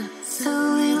again. So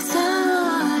little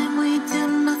time, we do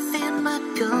nothing but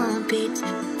compete.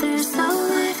 There's no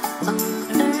life on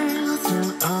earth, no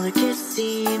other can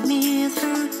see me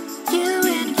through, you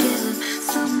and again.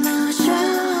 So now I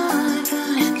try,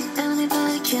 but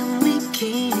anybody can make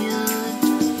it.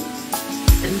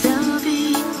 And I'll be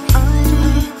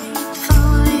only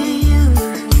for you.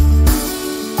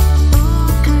 Oh,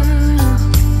 girl.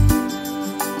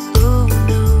 Oh,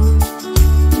 no.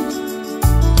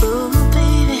 Oh,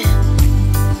 baby.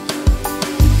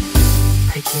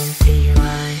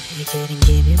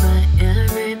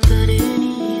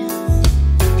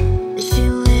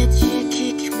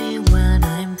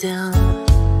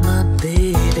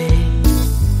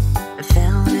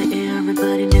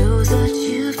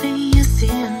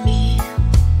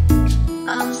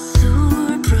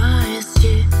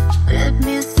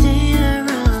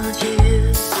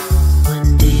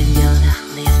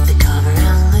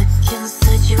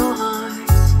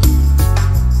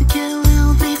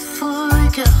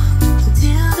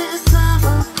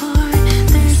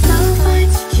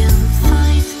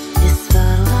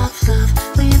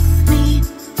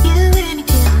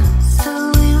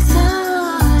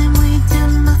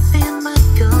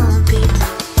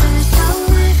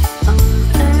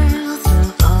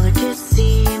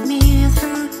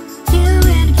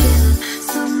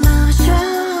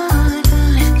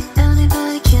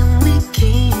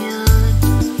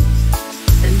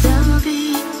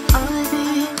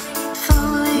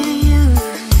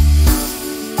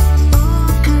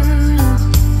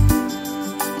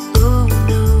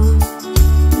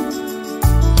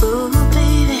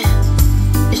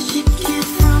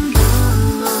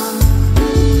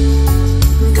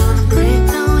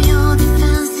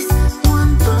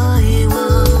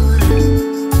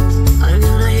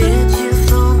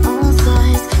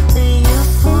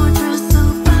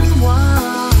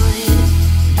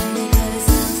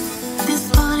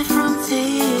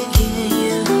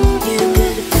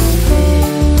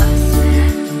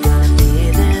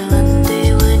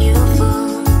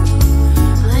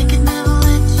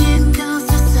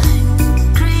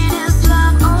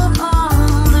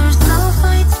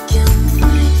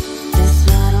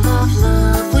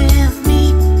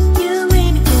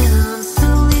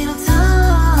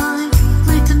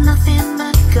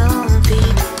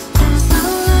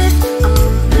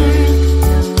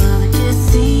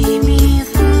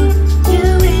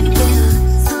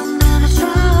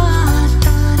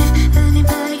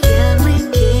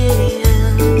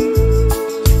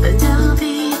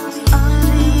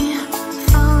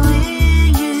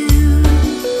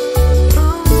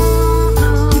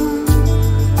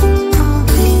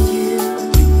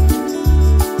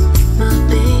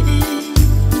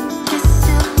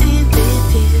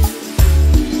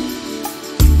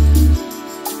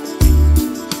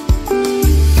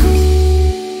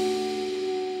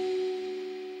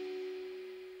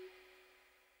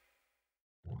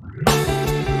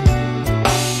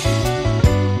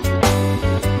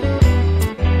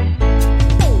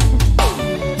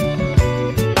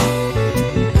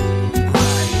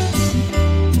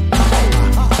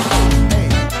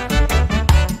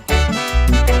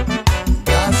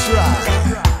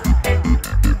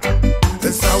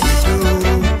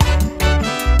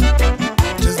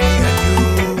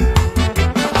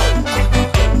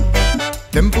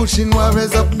 Them pushing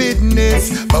warriors of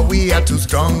business, but we are too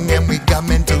strong and we got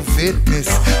mental fitness.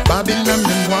 Babylon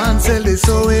them want sell it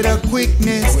so with a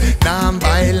quickness.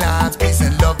 Non-violence, peace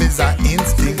and love is our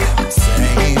instinct. I'm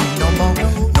saying no more,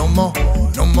 no more,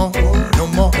 no more, no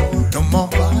more, no more,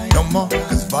 no more.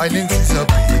 Cause violence is a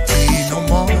pity. No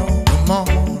more, no more,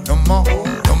 no more,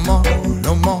 no more,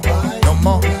 no more, no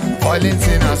more. Violence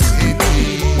in our city.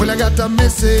 Well, I got a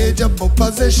message about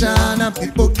possession, and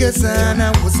people guessing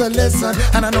and what's a lesson.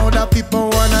 And I know that people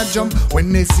wanna jump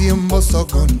when they see him bust a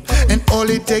gun. And all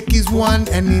it take is one,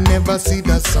 and he never see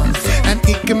the sun. And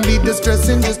it can be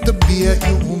distressing just to be a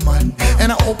human.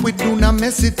 And I hope we do not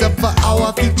mess it up for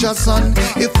our future son.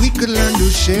 If we could learn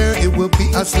to share, it will be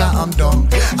a slam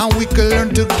dunk. And we could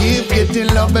learn to give,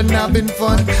 getting love and having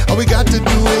fun. All we got to do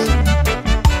it.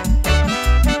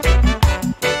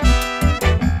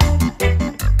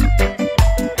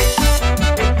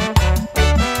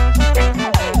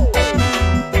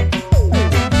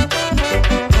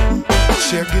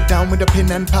 Get down with a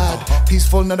pen and pad.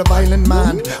 Peaceful, not a violent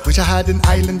man. Wish I had an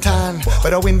island tan,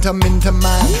 but a winter minter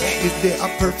man. Is there a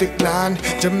perfect land?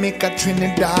 Jamaica,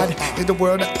 Trinidad. Is the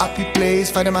world a happy place?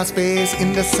 Finding my space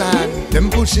in the sand. Them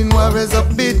pushing warriors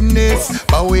of business,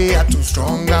 but we are too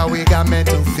strong, we got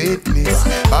mental fitness.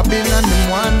 Babylon them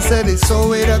one said it so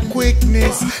with a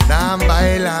quickness.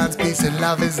 Non-violence, peace and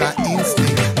love is our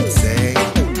instinct. Say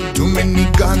too many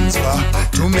guns for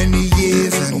too many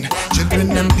years, and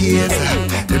children and peers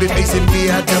they be facing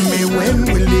fear. Tell me when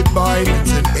will the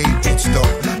violence and hatred stop?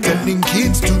 Telling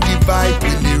kids to divide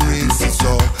will erase us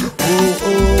all. Oh,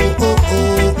 oh, oh,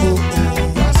 oh, oh,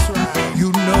 oh. That's right.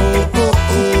 You know, oh,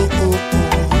 oh, oh, oh.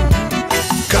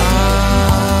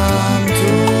 Come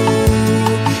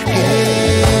together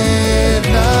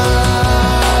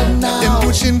now. Them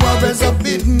pushing warriors of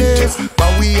business,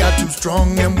 but we are too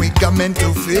strong and we got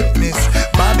mental fitness.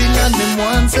 Babylon them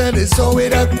one said it so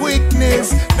with a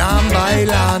quickness.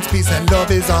 Non-violence, peace and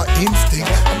love is our instinct.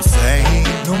 I'm saying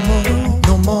no more,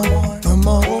 no more, no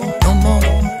more, no more,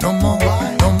 no more,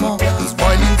 no more. Cause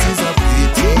violence is a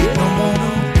pity. No more,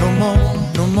 no more,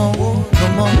 no more, no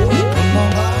more, no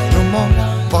more, no more.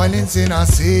 Violence in our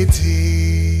city.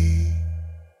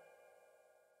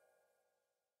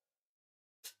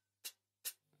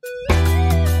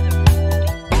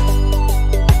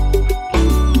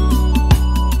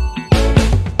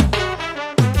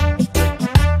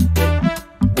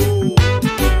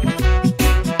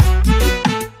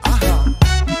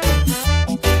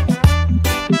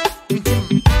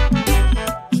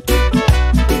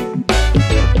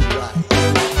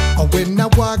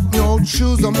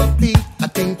 Shoes on my feet, I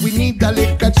think we need a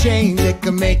little change that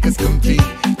can make us complete.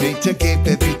 Nature gave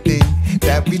everything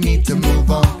that we need to move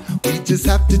on. We just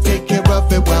have to take care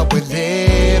of it while we're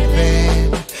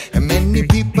living. And many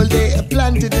people they have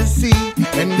planted the seed,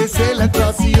 and they sail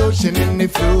across the ocean and they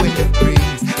flew in the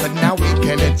breeze. But now we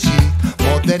can achieve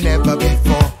more than ever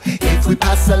before if we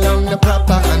pass along the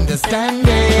proper understanding.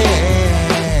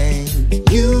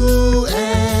 You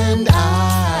and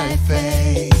I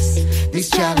face these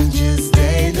challenges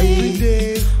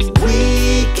daily.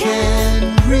 We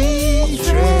can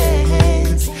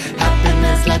retrace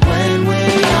happiness like when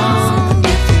we're young.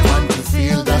 If you want to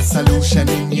feel the solution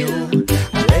in you,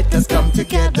 let us come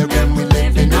together and we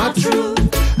live in our truth.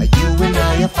 You and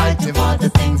I are fighting for the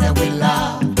things that we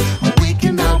love. We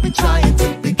can all be trying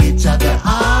to pick each other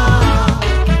up.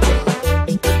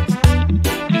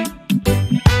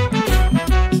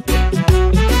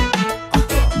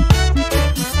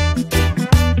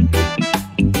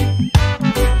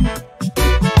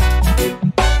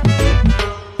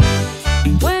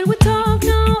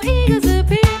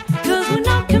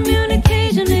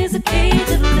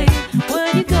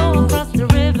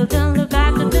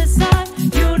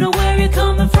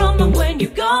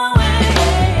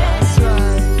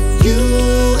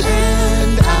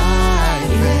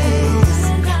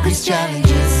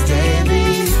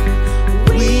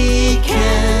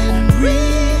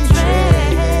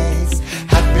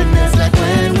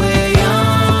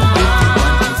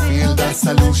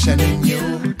 In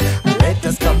you, let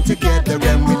us come together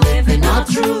and we live in our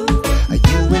truth.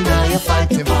 You and I are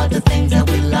fighting for the things that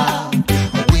we love.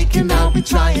 We can all be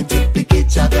trying to pick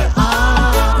each other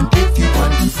up. And if you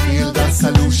want to feel the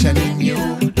solution in you,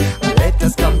 let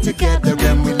us come together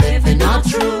and we live in our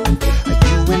truth.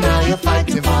 You and I are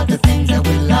fighting for the things that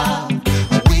we love.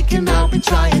 We can all be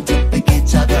trying to pick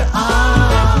each other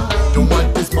up. Don't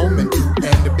want this moment to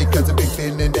end because I've been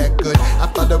feeling that good. I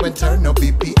follow internal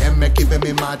BPM, keeping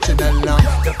me marching along.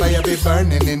 The fire be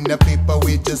burning in the people,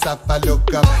 we just have to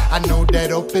look up. I know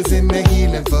that hope is in the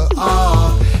healing for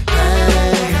all.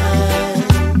 Hey, hey.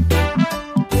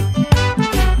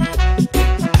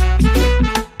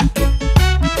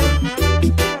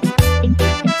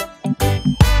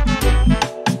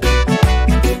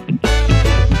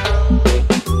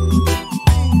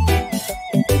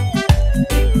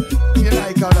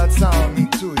 how that sound me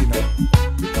too, you know.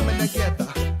 We coming together,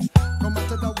 no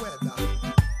matter the weather.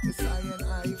 It's flying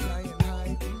high, flying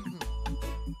high.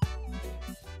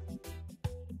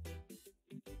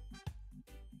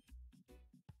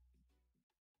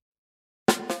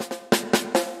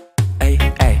 Hey,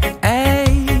 hey,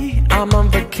 hey, I'm on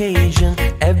vacation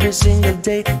every single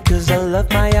day, cause I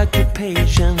love my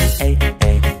occupation. Hey,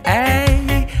 hey,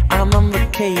 hey, I'm on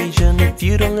vacation. If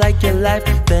you don't like your life,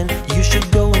 then you should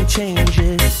go and change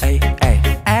it. Hey, hey,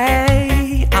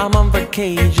 hey, I'm on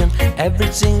vacation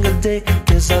every single day,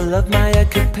 cause I love my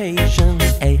occupation.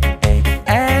 Hey, hey,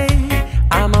 hey,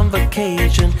 I'm on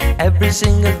vacation every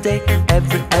single day,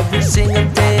 every single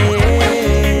day.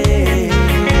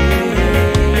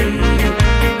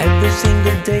 Every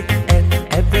single day,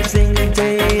 every single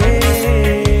day.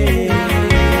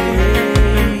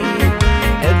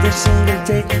 Every single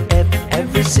day,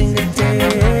 every single day.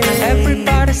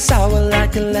 Everybody's sour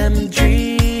like a lemon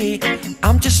tree.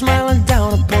 I'm just smiling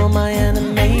down upon my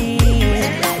enemies.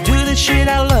 Do the shit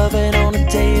I love it on a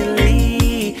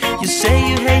daily. You say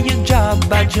you hate your job,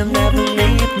 but you'll never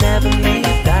leave, never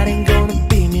leave. That ain't gonna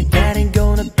be me, that ain't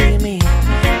gonna be me.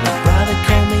 My brother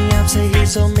called me up, say he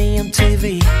saw me on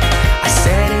TV. I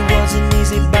said it wasn't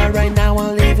easy, but right now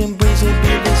I'm living breezy.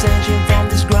 Build this engine from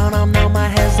this ground, I'm now my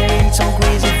hands, they ain't so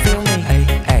crazy, feel me. Hey,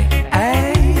 hey,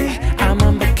 hey, I'm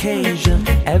on vacation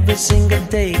every single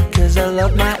day, cause I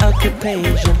love my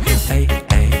occupation. Hey,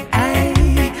 hey,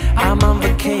 hey, I'm on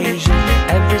vacation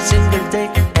every single day,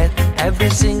 every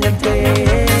single day.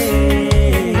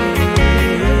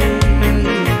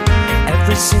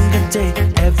 Every single day,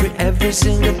 every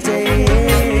single day.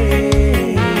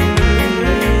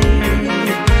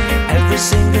 Every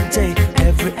single day,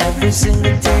 every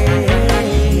single day.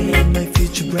 Made my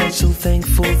future bright, so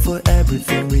thankful for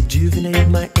everything. Rejuvenate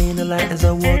my inner light as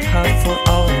I work hard for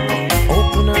all of me.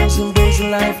 Open arms, embrace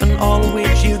life and all of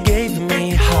which you gave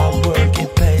me. Hard work,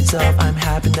 it pays off, I'm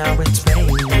happy now, it's paying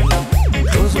me.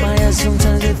 Close my eyes,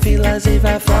 sometimes it feels as if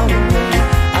I found a way.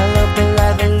 I love the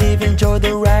life I live, enjoy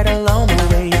the ride along the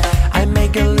way. I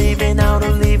make a living out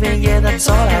of living, yeah, that's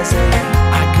all I say.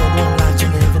 I got one life to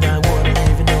live and I wouldn't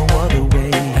live in no other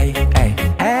way. Hey, hey,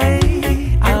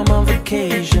 hey, I'm on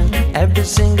vacation every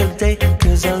single day,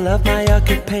 cause I love my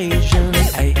occupation.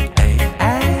 Hey, hey,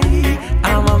 hey,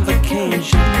 I'm on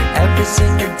vacation every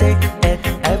single day,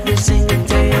 every single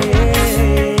day.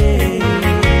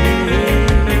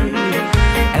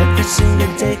 Every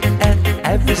single day,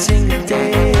 every single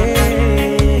day.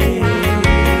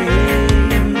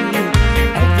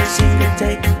 Every single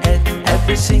day,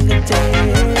 every single day.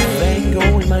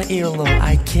 Vango in my earlobe,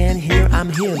 I can't hear, I'm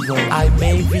here though. I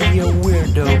may be a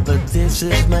weirdo, but this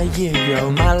is my year,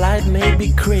 yo. My life may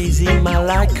be crazy, my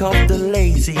lack of the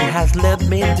lazy has led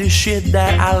me to shit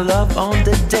that I love on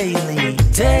the daily.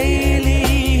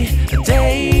 Daily,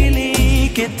 daily,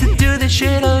 get to do the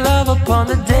shit I love upon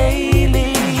the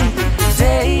daily.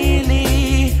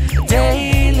 Daily,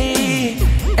 daily,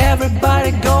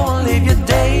 everybody go and live your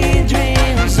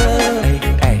daydreams. Hey,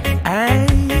 hey,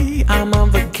 hey, I'm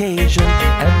on vacation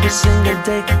every single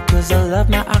day, cause I love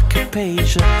my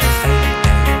occupation. Hey,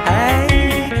 hey,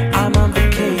 hey, I'm on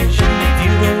vacation. If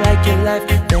you don't like your life,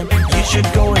 then you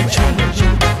should go and change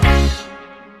it.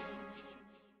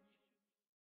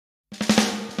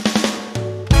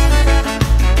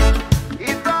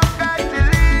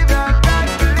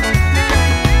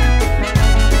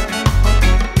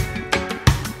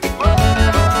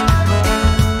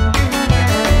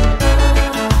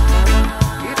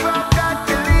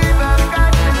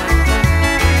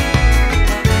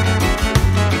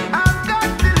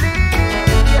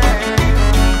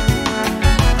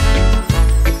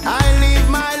 I leave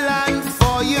my land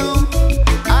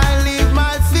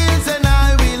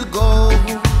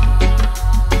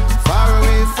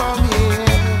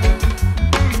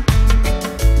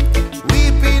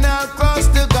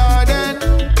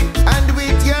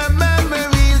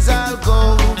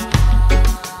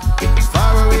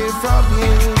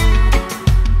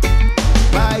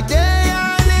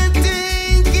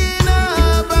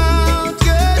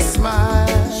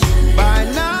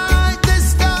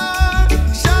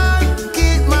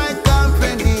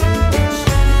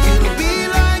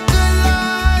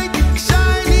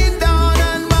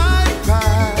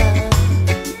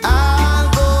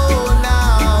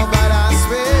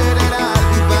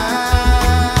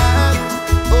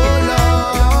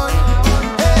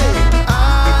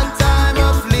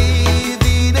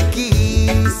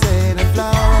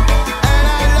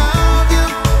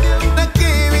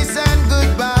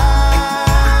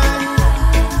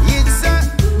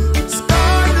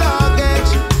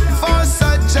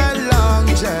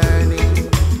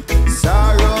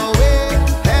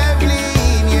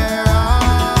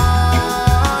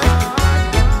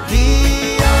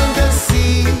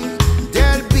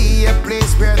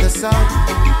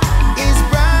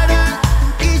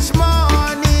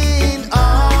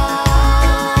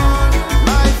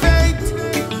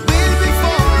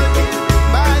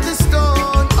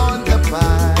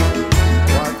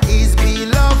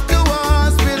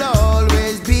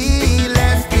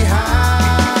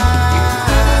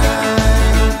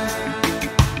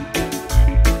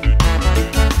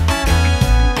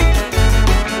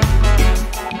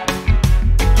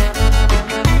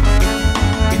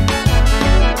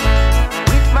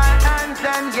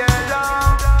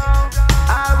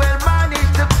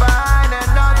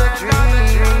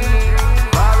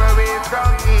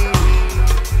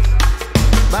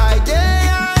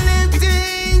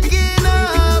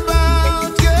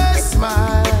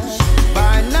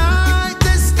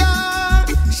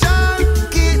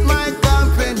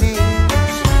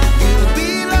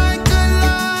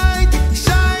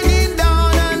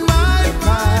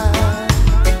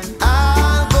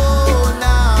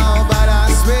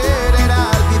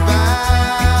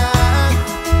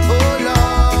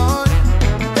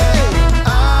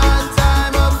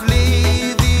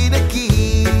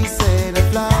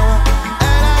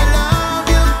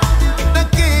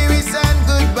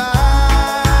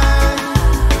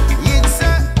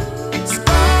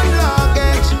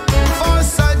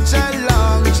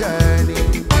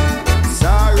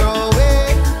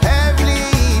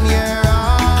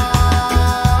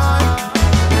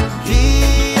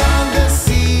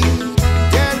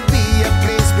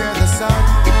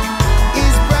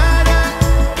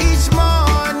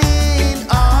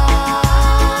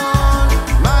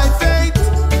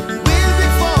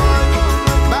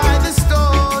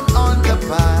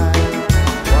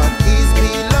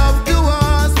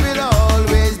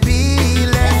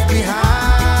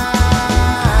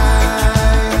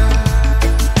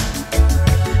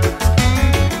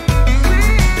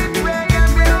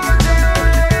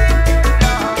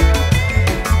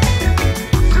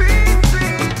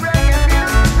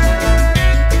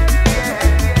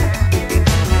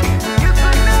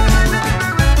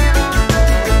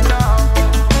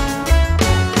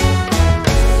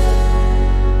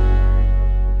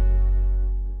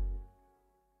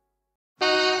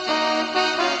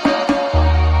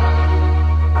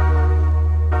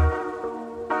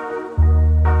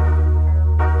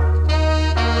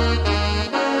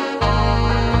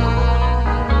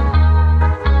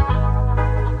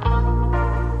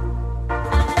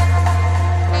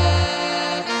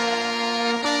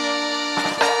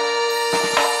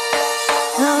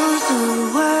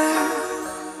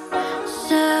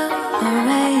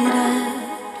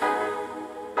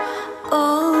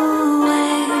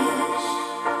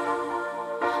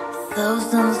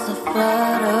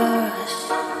but us.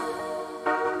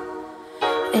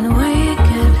 In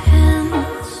wicked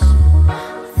hands,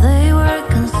 they were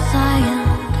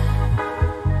consigned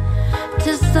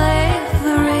to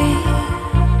slavery.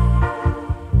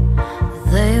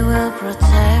 They were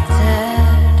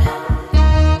protected.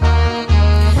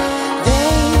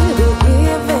 They were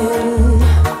given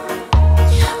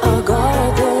a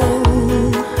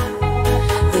garden.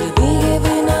 They'll be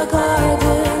given a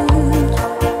garden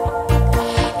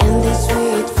and the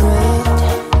sweet fruit.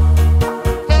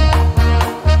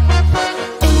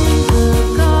 In the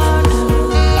garden,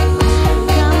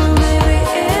 come on baby,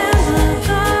 in the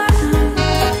garden.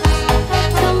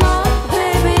 Come on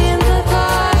baby, in the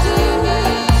garden.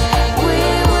 We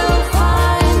will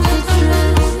find the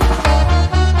truth.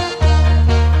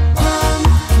 Run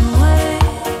away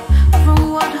from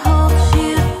what holds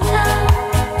you down.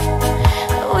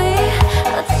 We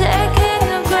are taking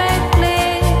a great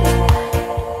leap.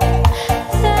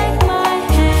 Take my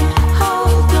hand,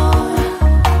 hold on.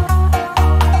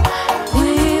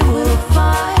 We will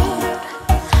find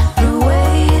the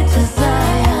way to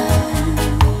Zion,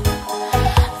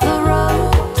 the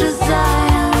road to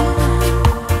Zion.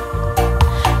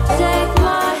 Take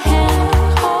my hand,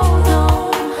 hold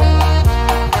on.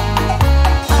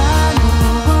 I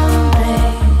know one day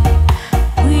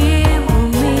we will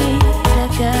meet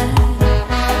again.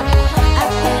 I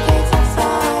think it's a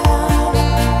Zion.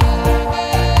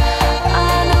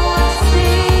 I know I'll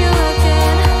see you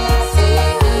again.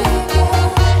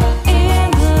 In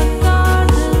the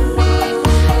garden.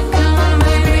 Come on,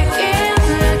 baby, in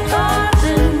the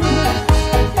garden.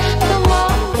 Come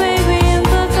on, baby, in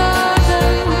the garden.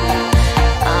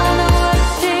 I know I'll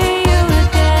see you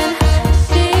again.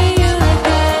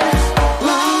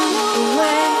 Run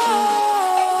away.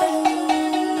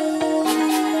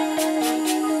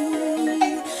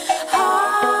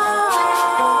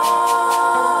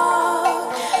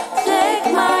 Take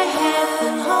my hand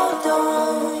and hold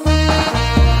on.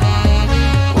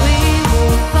 We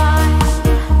will find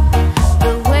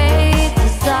the way to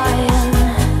Zion,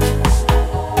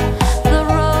 the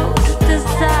road to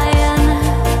Zion,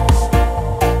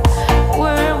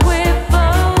 where we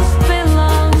both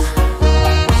belong.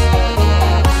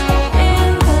 In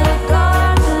the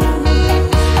garden,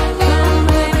 come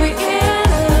baby, in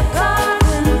the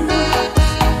garden.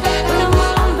 Come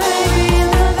on, baby, in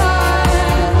the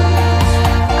garden.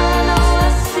 I know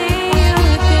I'll see you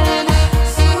again.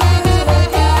 In the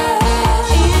garden.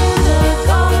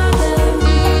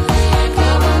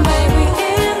 Come on, baby,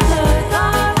 in the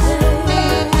garden.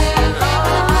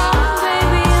 Come on,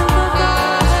 baby, in the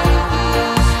garden.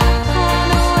 I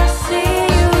know I'll see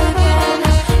you again.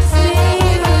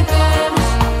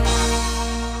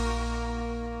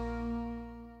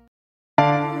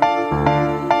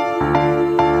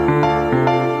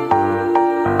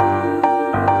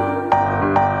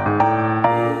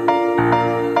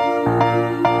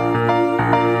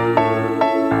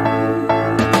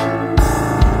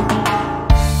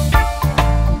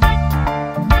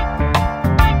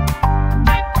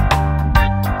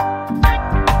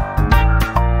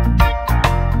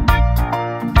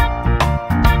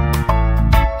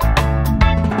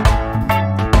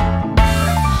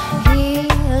 He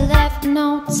left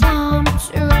no time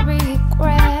to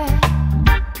regret.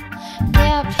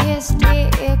 Kept his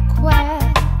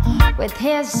secret with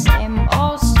his same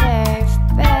old safe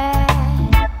bet.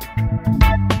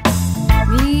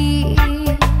 Me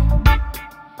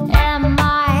and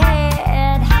my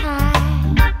head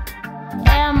high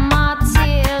and my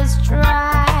tears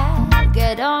dry.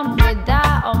 Get on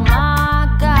without my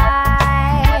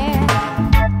guy.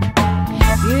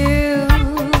 You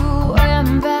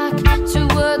went back to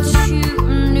what you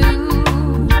knew,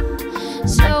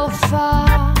 so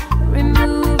far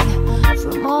removed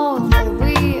from all that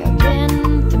we've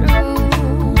been through.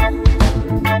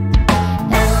 And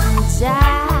I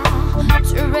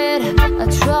to rid a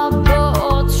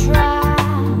troubled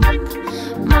track.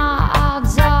 My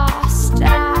odds are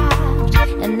stacked,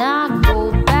 and I go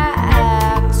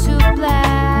back to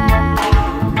black.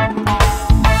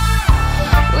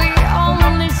 We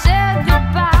only said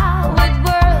goodbye with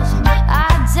words. I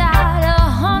died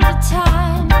 100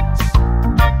 times.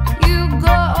 You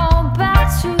go back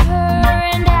to her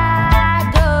and I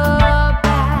go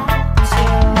back to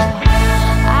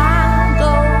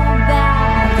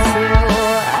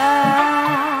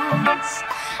us.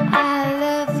 I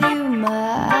love you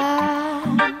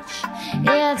much.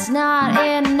 It's not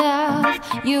enough.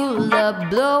 You love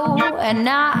blow and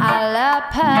now I love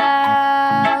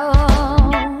pound.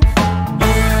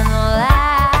 In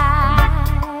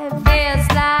life, it's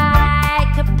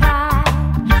like a pie,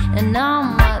 and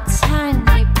I'm a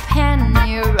tiny penny.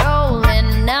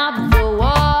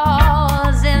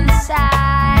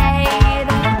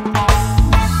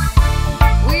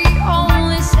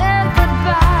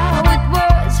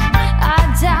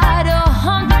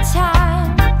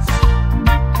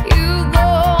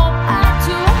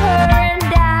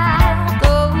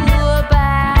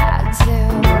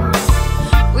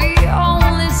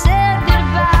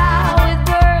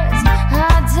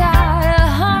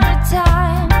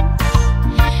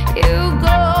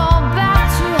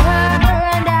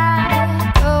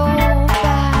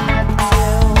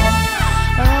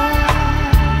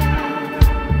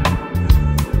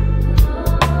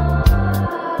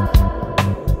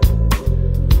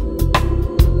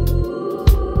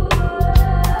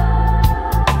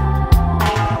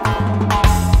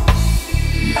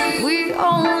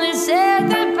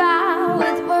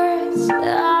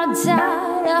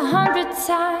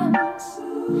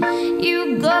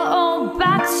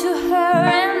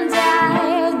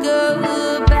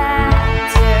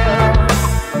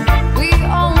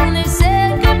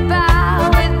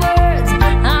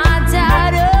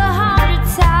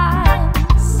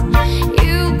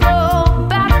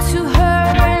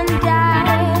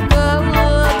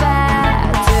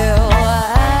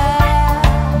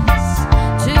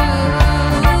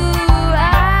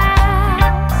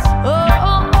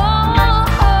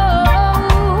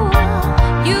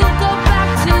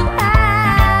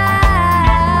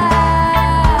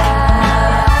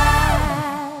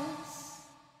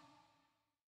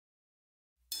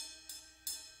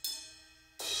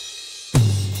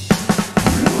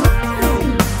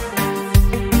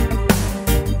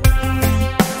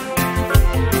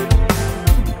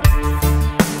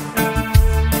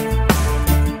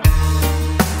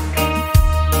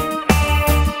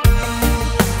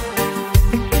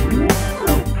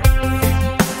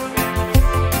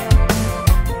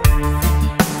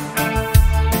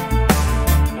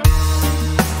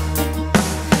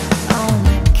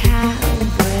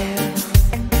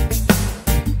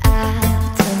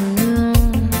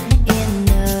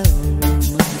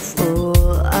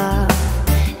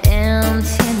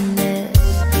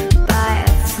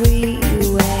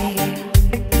 freeway.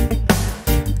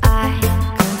 I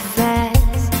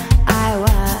confess I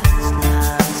was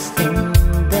lost in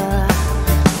the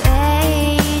pages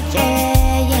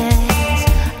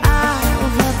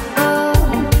of a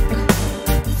book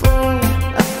full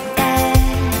of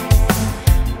death,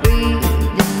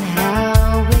 reading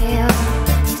how we'll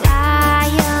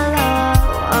die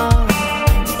alone.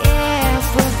 If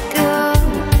we're good,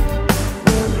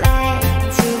 we'll let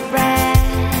to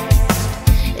rest.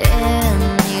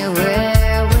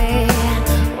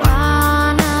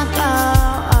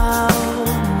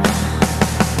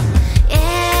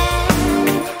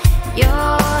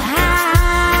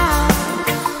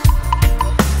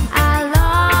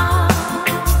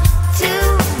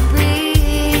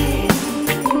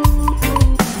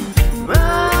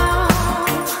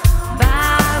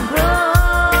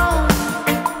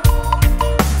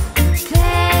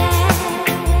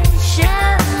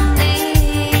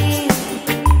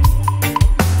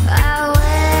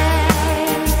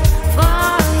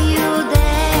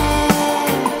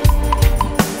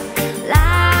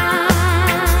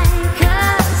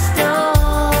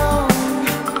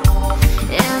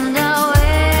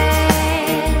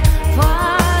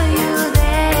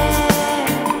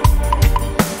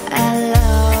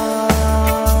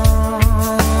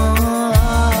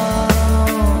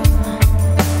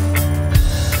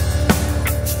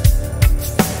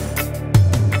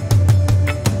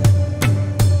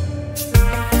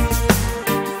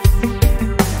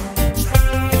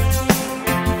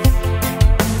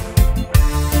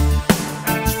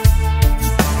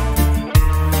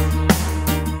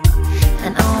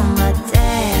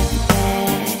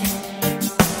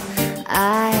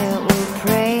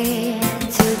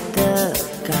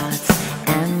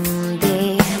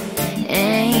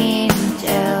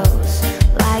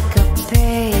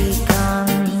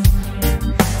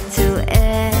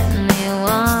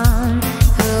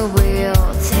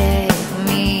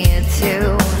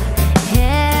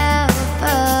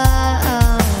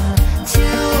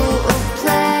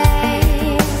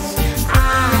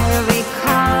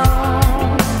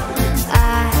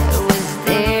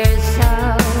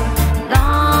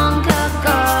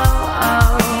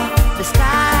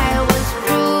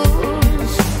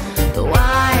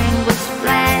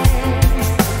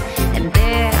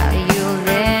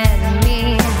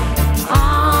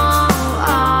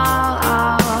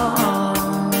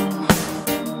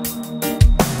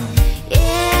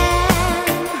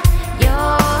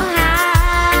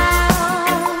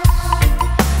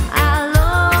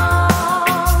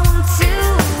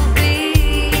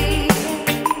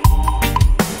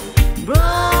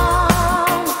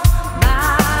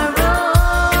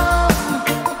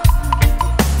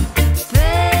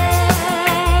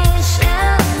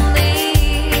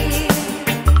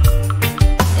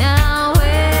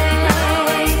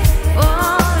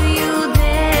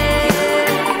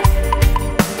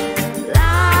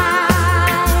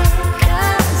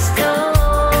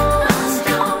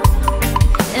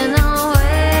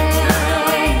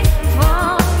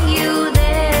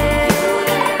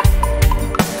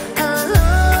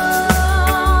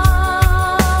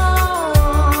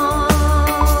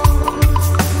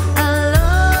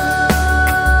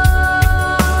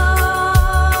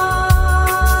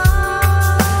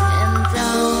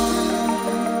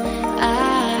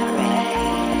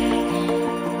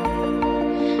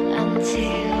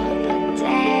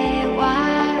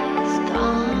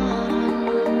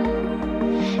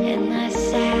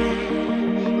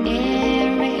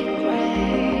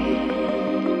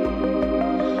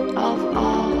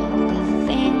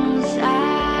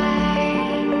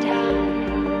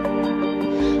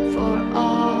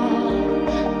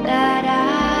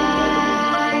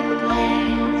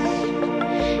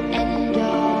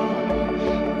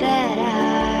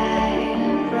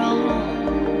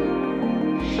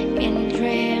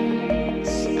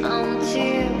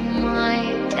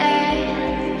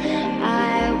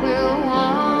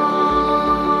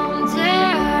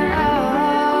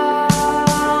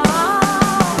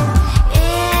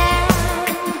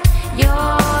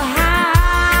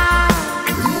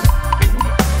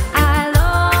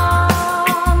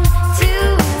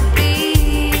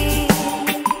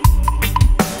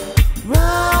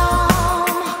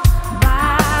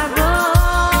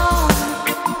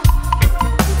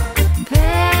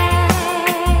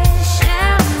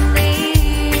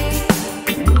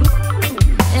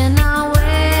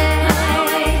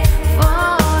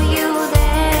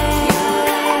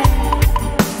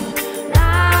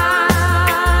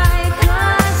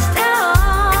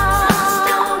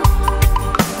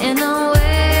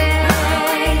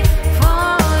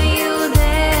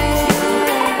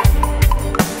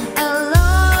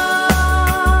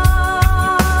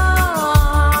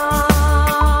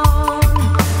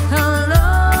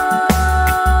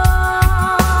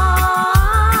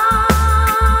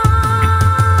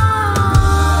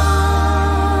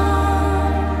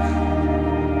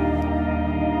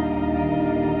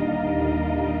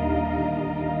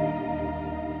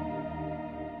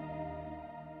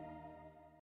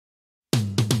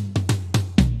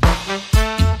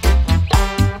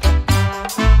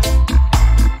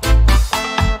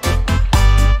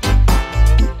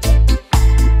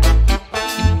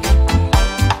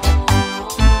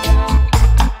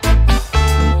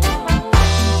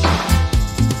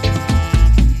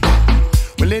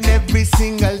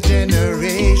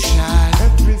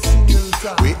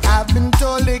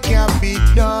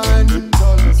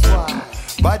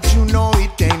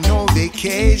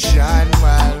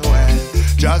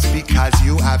 just because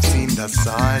you have seen the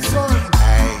sun.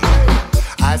 Hey,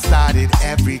 I started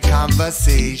every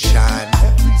conversation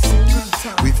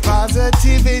with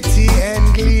positivity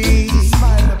and glee.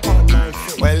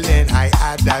 Well, then I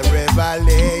had that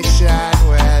revelation.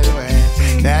 Well,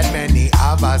 that many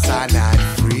of us are not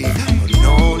free. But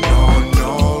no,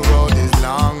 road is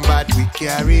long, but we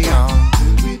carry on.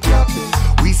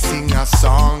 We sing a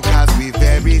song cause we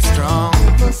very strong.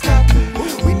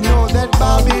 We know that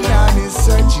Babylon is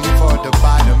searching for the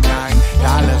bottom line.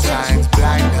 Dollar signs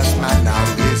blind us, man,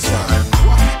 now listen.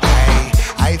 Hey,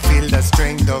 I feel the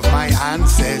strength of my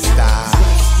ancestors.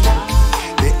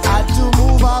 They had to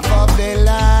move off of their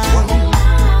land.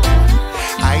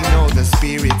 I know the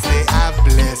spirits, they have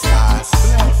blessed us.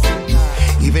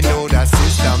 Even though the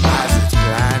system has its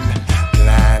plan.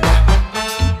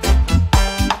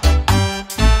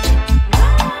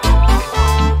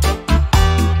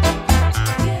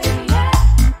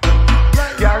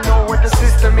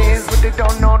 They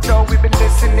don't know though, we've been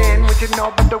listening. What you know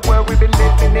about the world we've been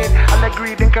living in. And the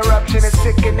greed and corruption is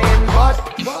sickening. But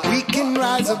we can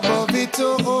rise above it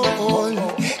all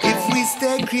if we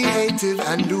stay creative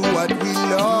and do what we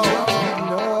love.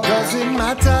 Doesn't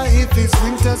matter if it's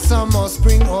winter, summer,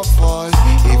 spring or fall.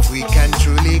 If we can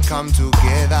truly come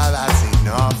together, that's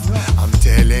enough. I'm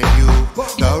telling you,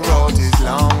 the road is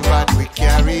long, but we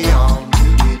carry on.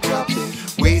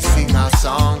 We sing our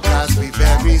song cause we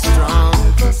very strong.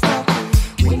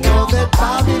 We know that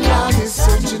Babylon is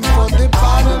searching for the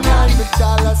bottom line. The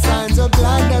dollar signs are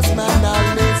blind as man,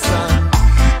 now listen.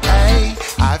 Hey,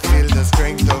 I feel the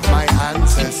strength of my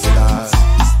ancestors.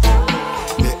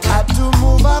 They had to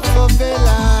move up of their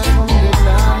land.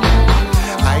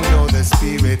 I know the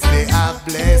spirits, they have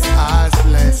blessed us.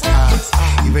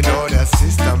 Even though the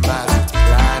system has its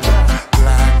plan.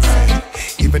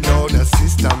 Even though the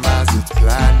system has its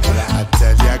plan, I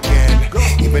tell you again.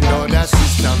 Even though the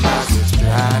system has its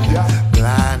plan.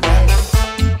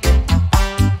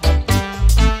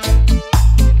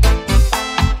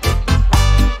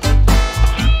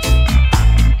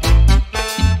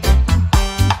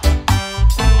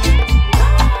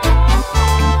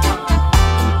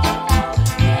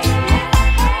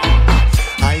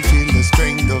 I feel the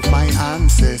strength of my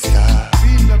ancestors.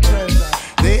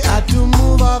 They had to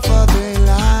move off of their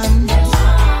land.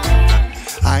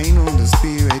 I know the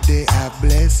spirit, they have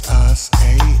blessed us.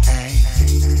 Hey.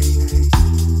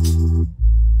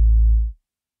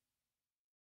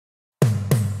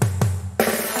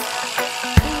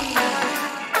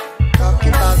 Talking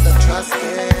about the trust,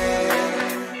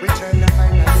 we turn the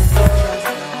final into trust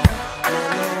now.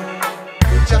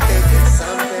 Put your faith in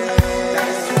something.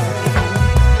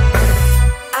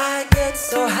 I get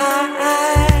so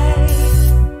high,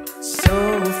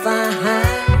 so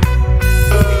fine,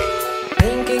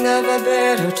 thinking of a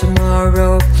better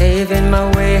tomorrow, paving my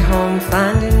way home,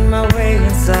 finding my way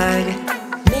inside.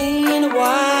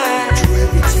 Meanwhile,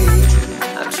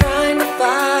 I'm trying to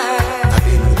find,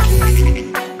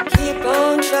 keep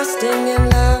on trusting in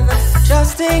love,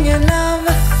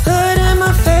 putting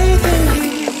my faith in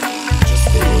you,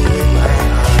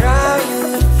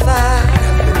 trying to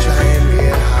find, trying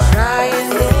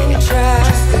and try.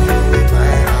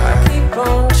 I keep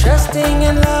on trusting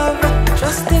in love,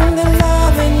 trusting the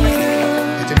love in you.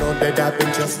 Did you know that I've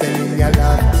been trusting in your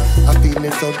love? I'm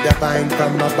feeling so divine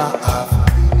from above.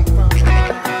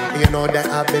 You know that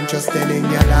I've been trusting in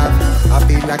your love. I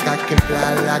feel like I can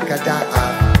fly like a dove.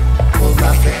 Hold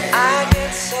my faith. I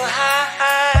get so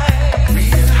high,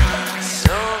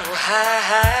 so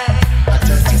high. I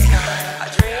touch the sky. I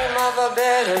dream of a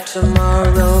better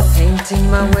tomorrow, painting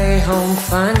my way home,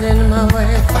 finding my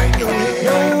way. Find your way.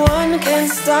 No one can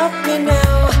stop me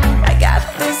now. I got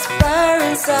this fire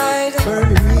inside,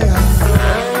 Burning me up.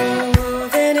 I'm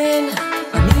moving in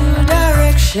a new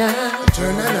direction.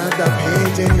 Turn another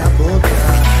page in the book.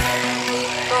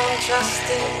 Keep on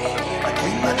trusting in you. I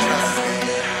keep on trusting.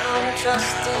 Keep on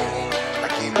trusting in you. I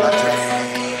keep on trusting.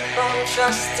 Keep on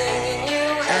trusting in you.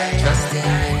 Hey.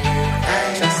 Trusting in you.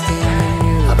 Trusting in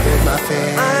you. I put my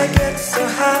faith. I get so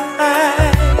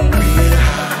high,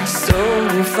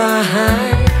 so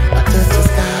fine. I touch the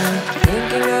sky.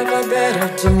 Thinking of a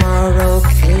better tomorrow,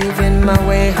 paving my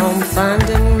way home,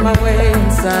 finding my way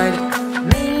inside.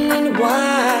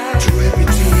 Meanwhile, Through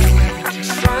everything,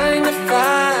 trying to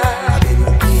find,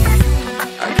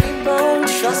 I keep on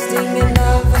trusting in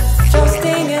love,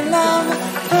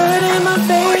 putting my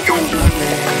faith in you.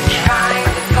 Trying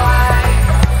to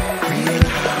find,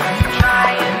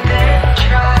 trying then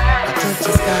try. I touch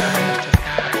the sky.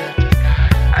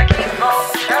 I keep on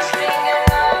trusting in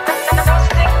love,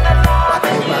 trusting the I love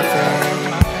put in my you. faith.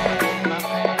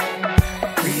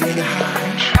 Really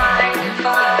high.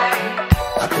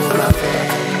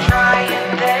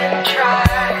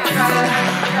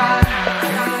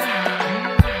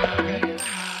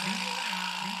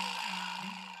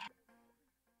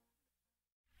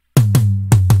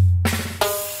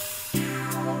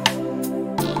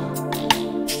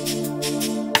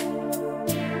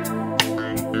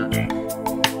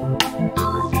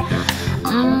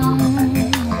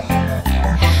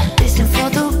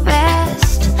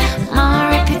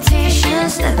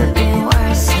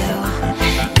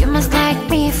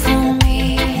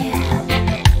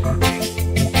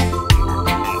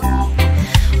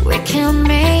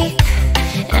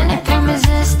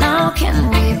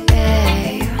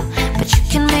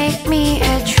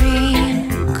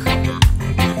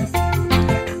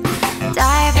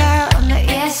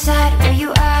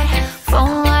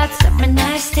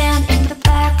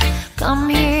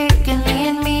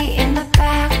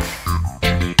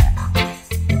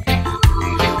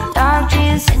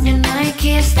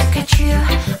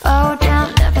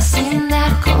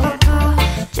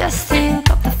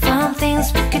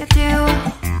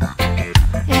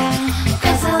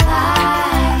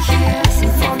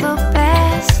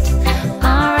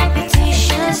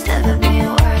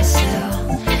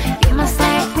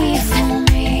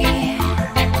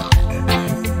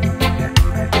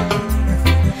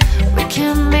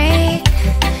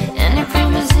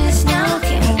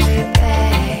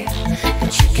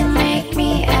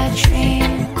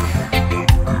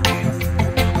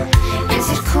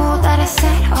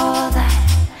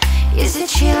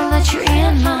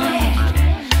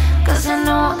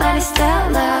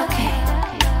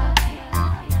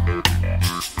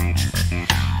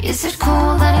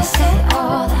 I said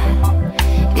all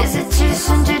that? Is it too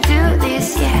soon to do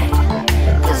this yet?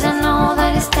 Cause I know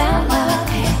that it's that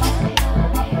lucky.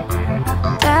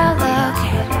 That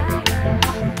lucky.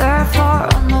 Third floor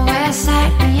on the west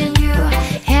side, me and you,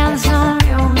 hands on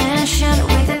your mansion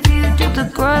with a view to the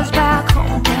girls back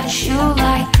home that you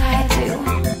like I do.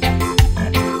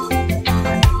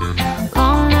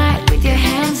 Long night with your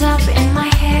hands up in my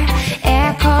hair,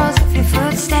 echoes of your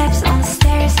footsteps on the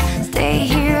stairs. Stay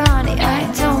here, honey,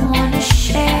 I don't wanna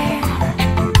share.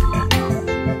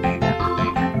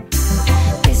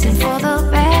 This is for the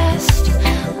best.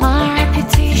 My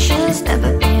reputation's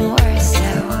never been worse, so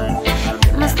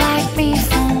you must like me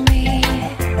for me.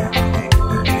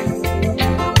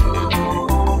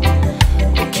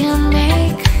 We can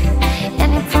make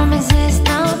any promises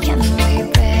now, can we,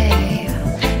 babe?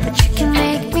 But you can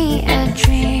make me a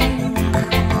dream.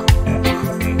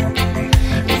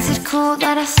 Is it cool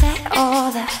that I said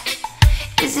all that?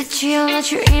 Is it chill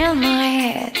that you're in my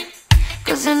head?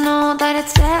 Cause I know that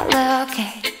it's that lucky.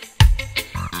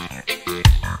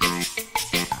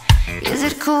 Is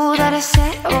it cool that I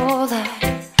said all that?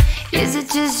 Is it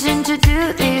just soon to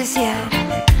do this yet?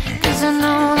 Cause I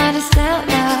know that it's that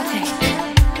lucky.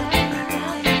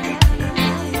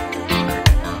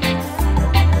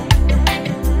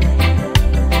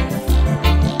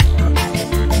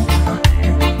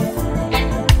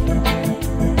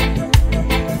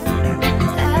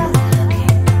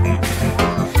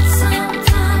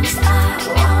 Sometimes I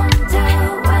wonder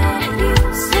when you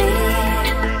sleep,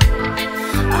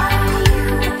 are you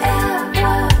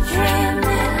ever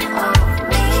dreaming of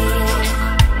me?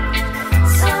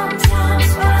 Sometimes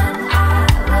when I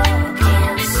look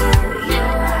into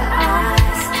your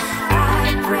eyes, I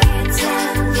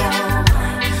pretend you're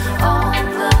mine all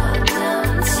the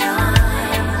time.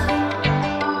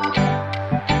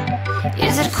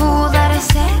 Is it cool that I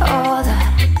said all that?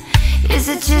 Is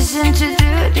it too soon to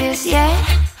do this yet?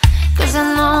 Cause I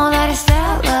know that it's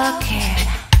that lucky.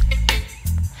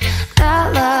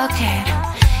 That lucky.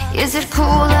 Is it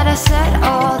cool that I said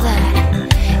all that?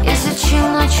 Is it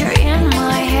chill that you're in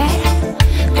my head?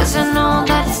 Cause I know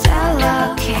that it's that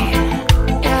lucky.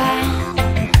 Yeah,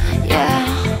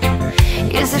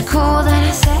 yeah. Is it cool that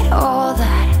I said all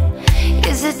that?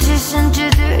 Is it too soon to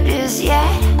do this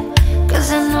yet?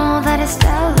 Cause I know that it's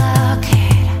that lucky.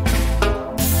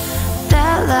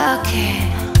 That lucky.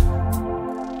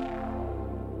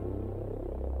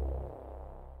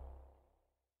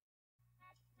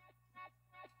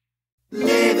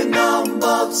 Living on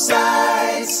both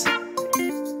sides.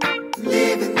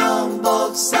 Living on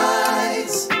both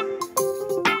sides.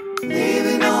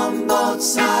 Living on both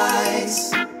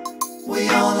sides. We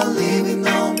all are living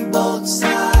on both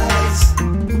sides.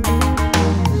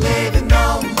 Living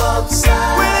on both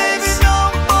sides. We're living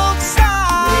on both sides.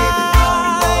 Living on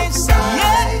both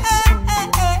sides.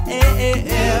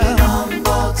 Living on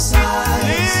both sides.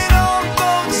 Living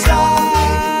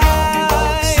on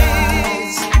both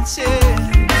sides.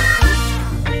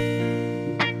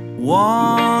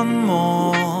 One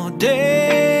more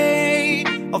day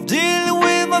of dealing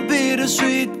with my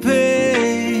bittersweet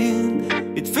pain.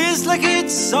 It feels like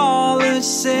it's all the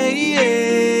same.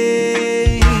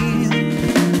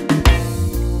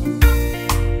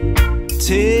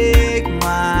 Take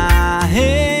my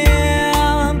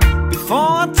hand before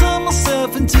I turn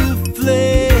myself into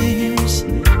flames.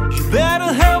 You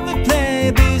better help me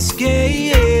play this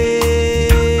game.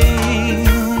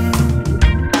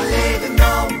 Living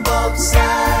on both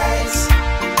sides.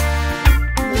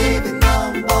 Living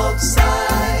on both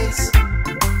sides.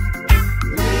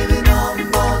 Living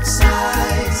on both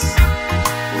sides.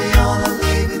 We all are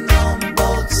living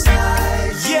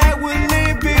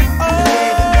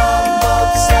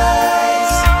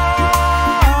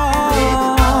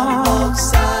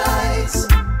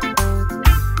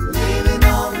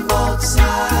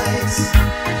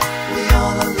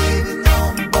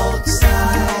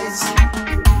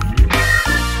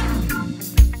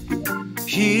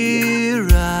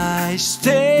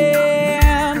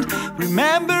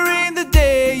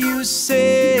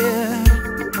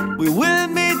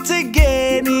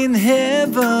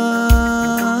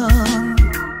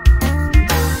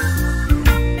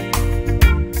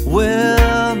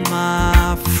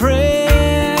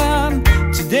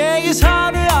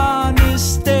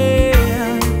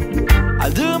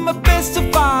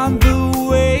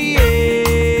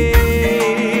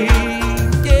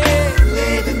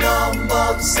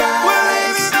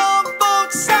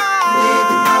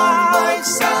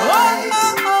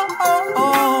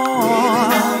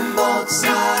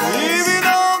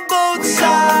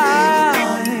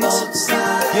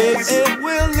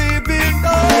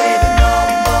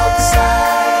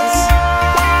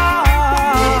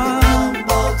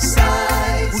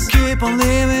keep on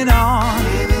living on.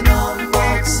 Living on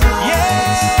both sides.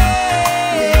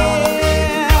 Yeah. We ought to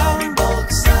live on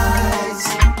both sides.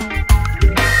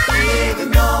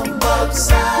 Living on both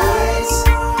sides.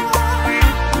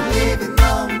 Living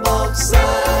on both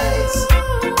sides.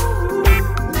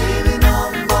 Living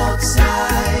on both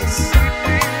sides.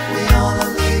 We ought to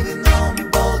living on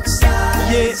both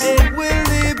sides. Yeah, we're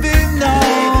living on.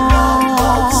 Living on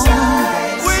both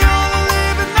sides. We are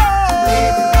living on.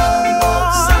 Living on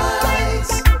both sides.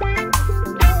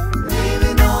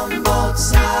 Living on both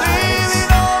sides.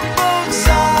 Living on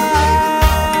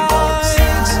both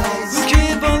sides. We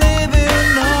keep on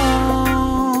living on.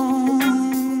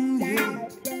 Yeah.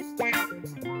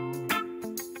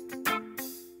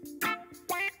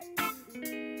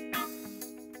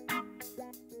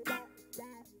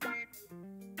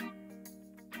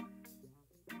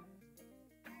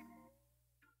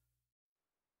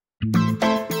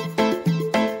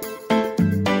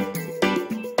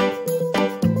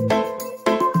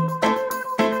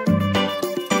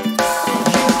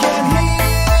 Can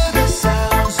hear the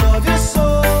sounds of your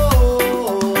soul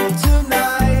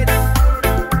tonight.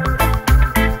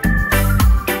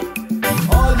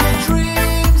 All your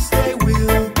dreams, they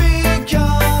will be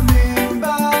coming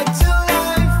back to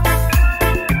life.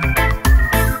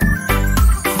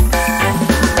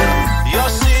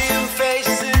 You're seeing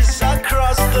faces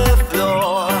across the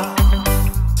floor.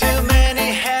 Too many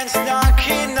hands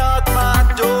knocking at my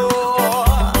door.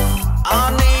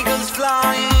 An eagle's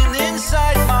flying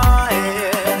inside my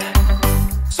head.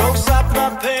 Soaks up my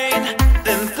pain,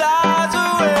 then flies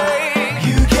away.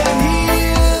 You can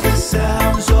hear the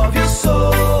sounds of your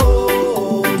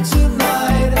soul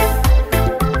tonight.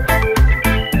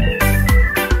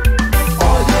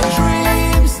 All your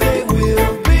dreams, they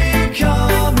will be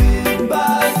coming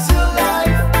back to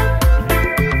life.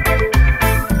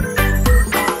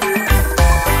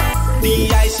 The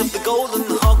eyes of the golden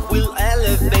hawk will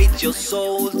elevate your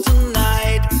soul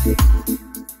tonight.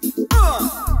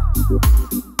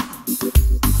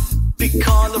 The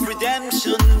call of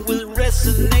redemption will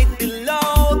resonate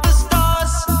below the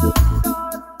stars.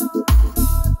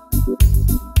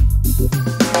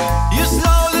 You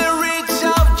slowly reach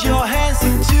out your hands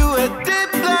into a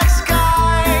deep black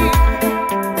sky.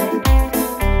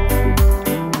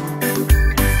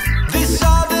 These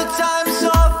are the times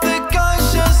of the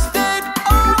conscious state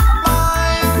of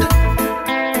mind.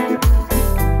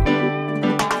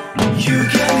 You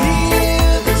can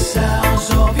hear the sounds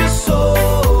of your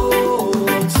soul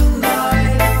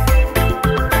tonight.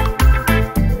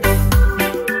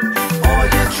 All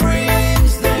your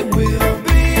dreams, they will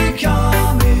be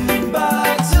coming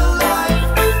back to life.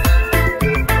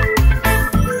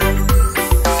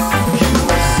 You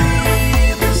will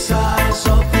see the size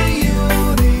of the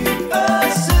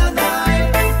universe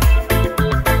tonight.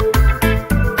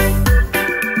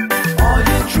 All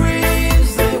your dreams,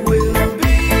 they will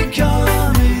be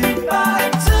coming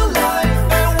back to life.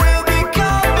 And we'll be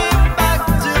coming back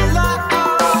to life.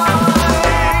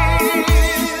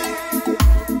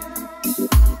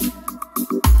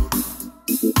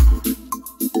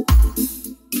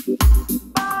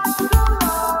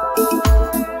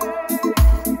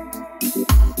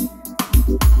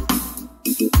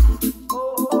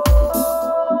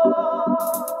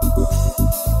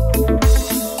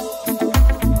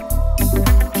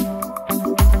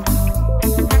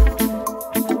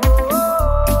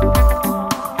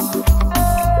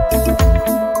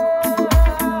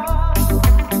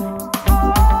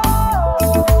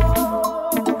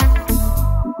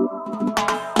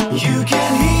 You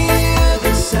can hear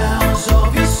the sounds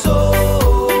of your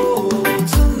soul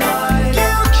tonight.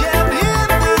 You can hear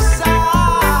the sound.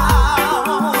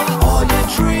 All your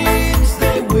dreams,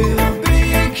 they will be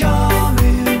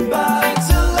coming back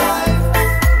to life.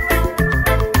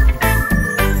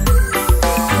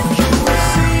 You will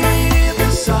see the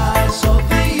size of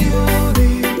the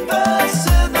universe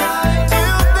tonight.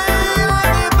 Till the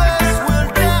universe will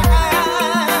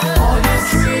die. All your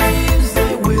dreams,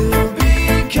 they will be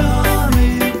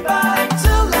coming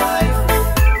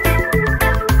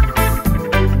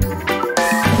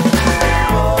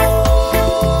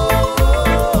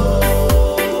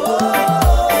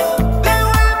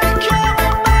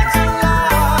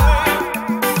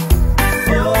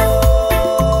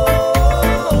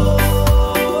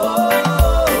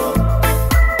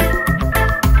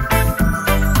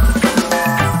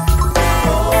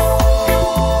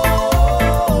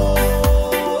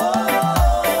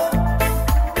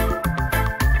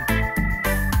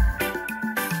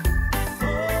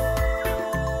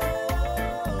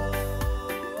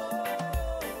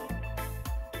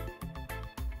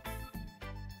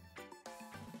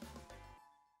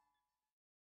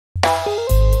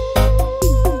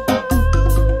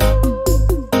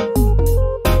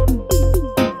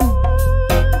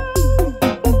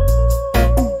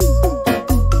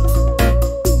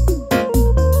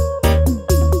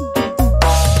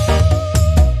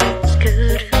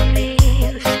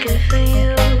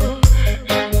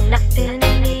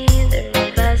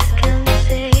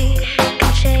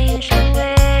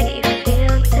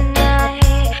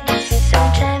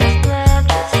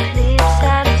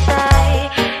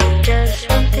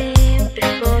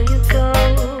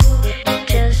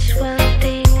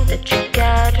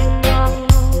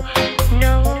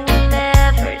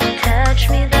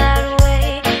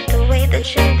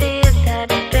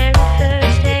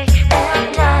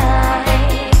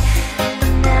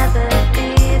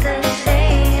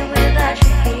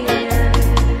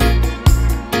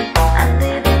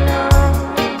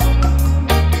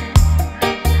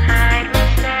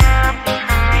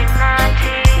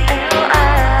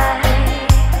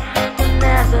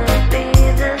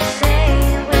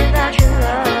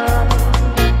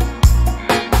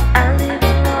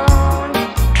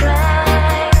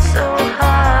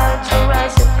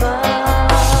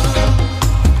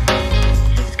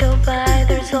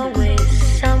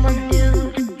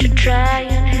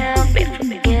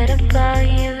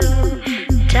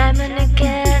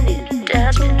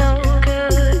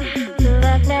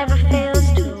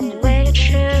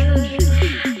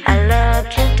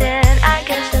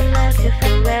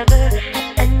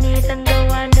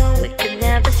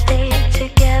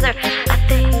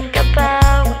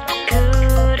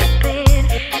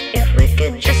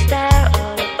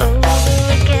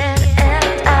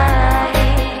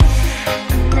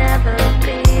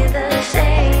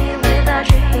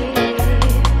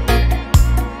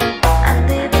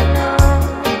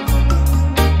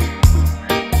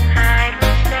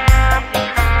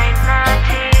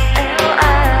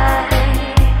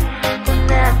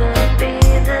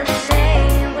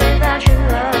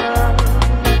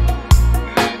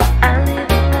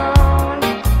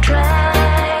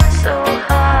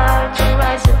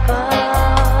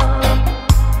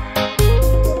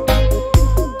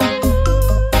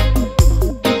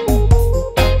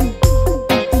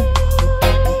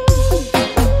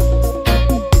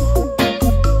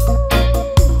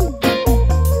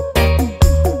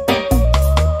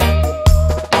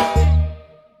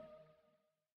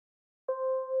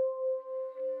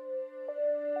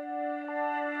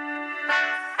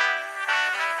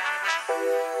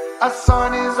A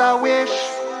son is a wish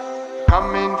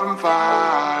coming from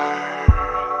far.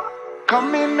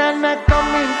 Coming and not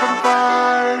coming from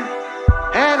far.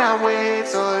 And I wait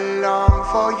so long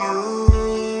for you.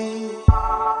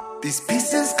 This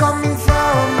peace is coming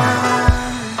from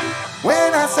mine. When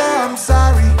I say I'm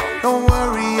sorry, don't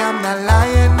worry, I'm not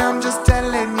lying. I'm just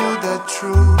telling you the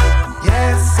truth.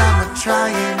 Yes, I'm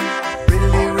trying,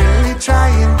 really, really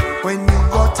trying. When you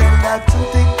go tell the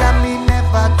truth, it can be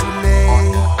never too late.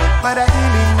 But the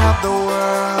healing of the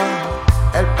world,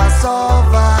 help us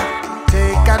over.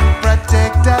 Take and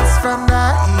protect us from the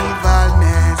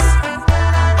evilness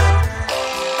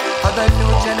of the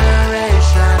new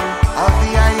generation of the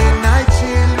I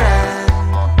children.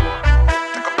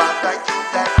 Talk about the youth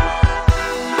that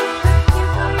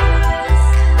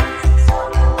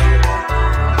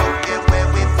look at where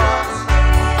we from.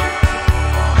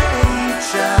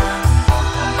 Nature.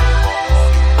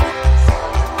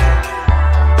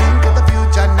 Think of the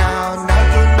future now. Now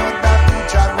you know the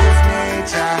future is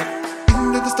nature.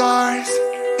 Into the stars,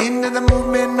 into the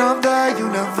movement of the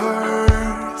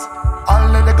universe.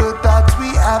 All of the good thoughts we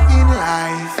have in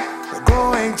life. We're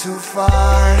going too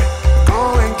far, we're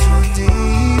going too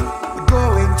deep. We're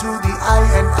going to the eye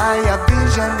and higher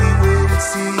vision we will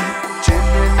see.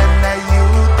 Children and the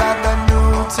youth of the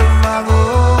new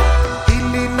tomorrow.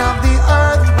 Healing of the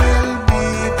earth will be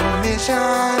the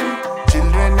mission.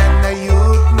 Children and the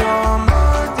youth, no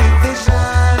more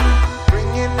division.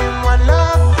 Bringing in one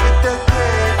love with the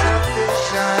greater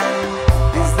vision.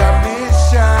 Is the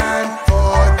mission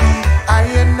for the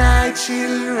I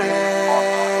children.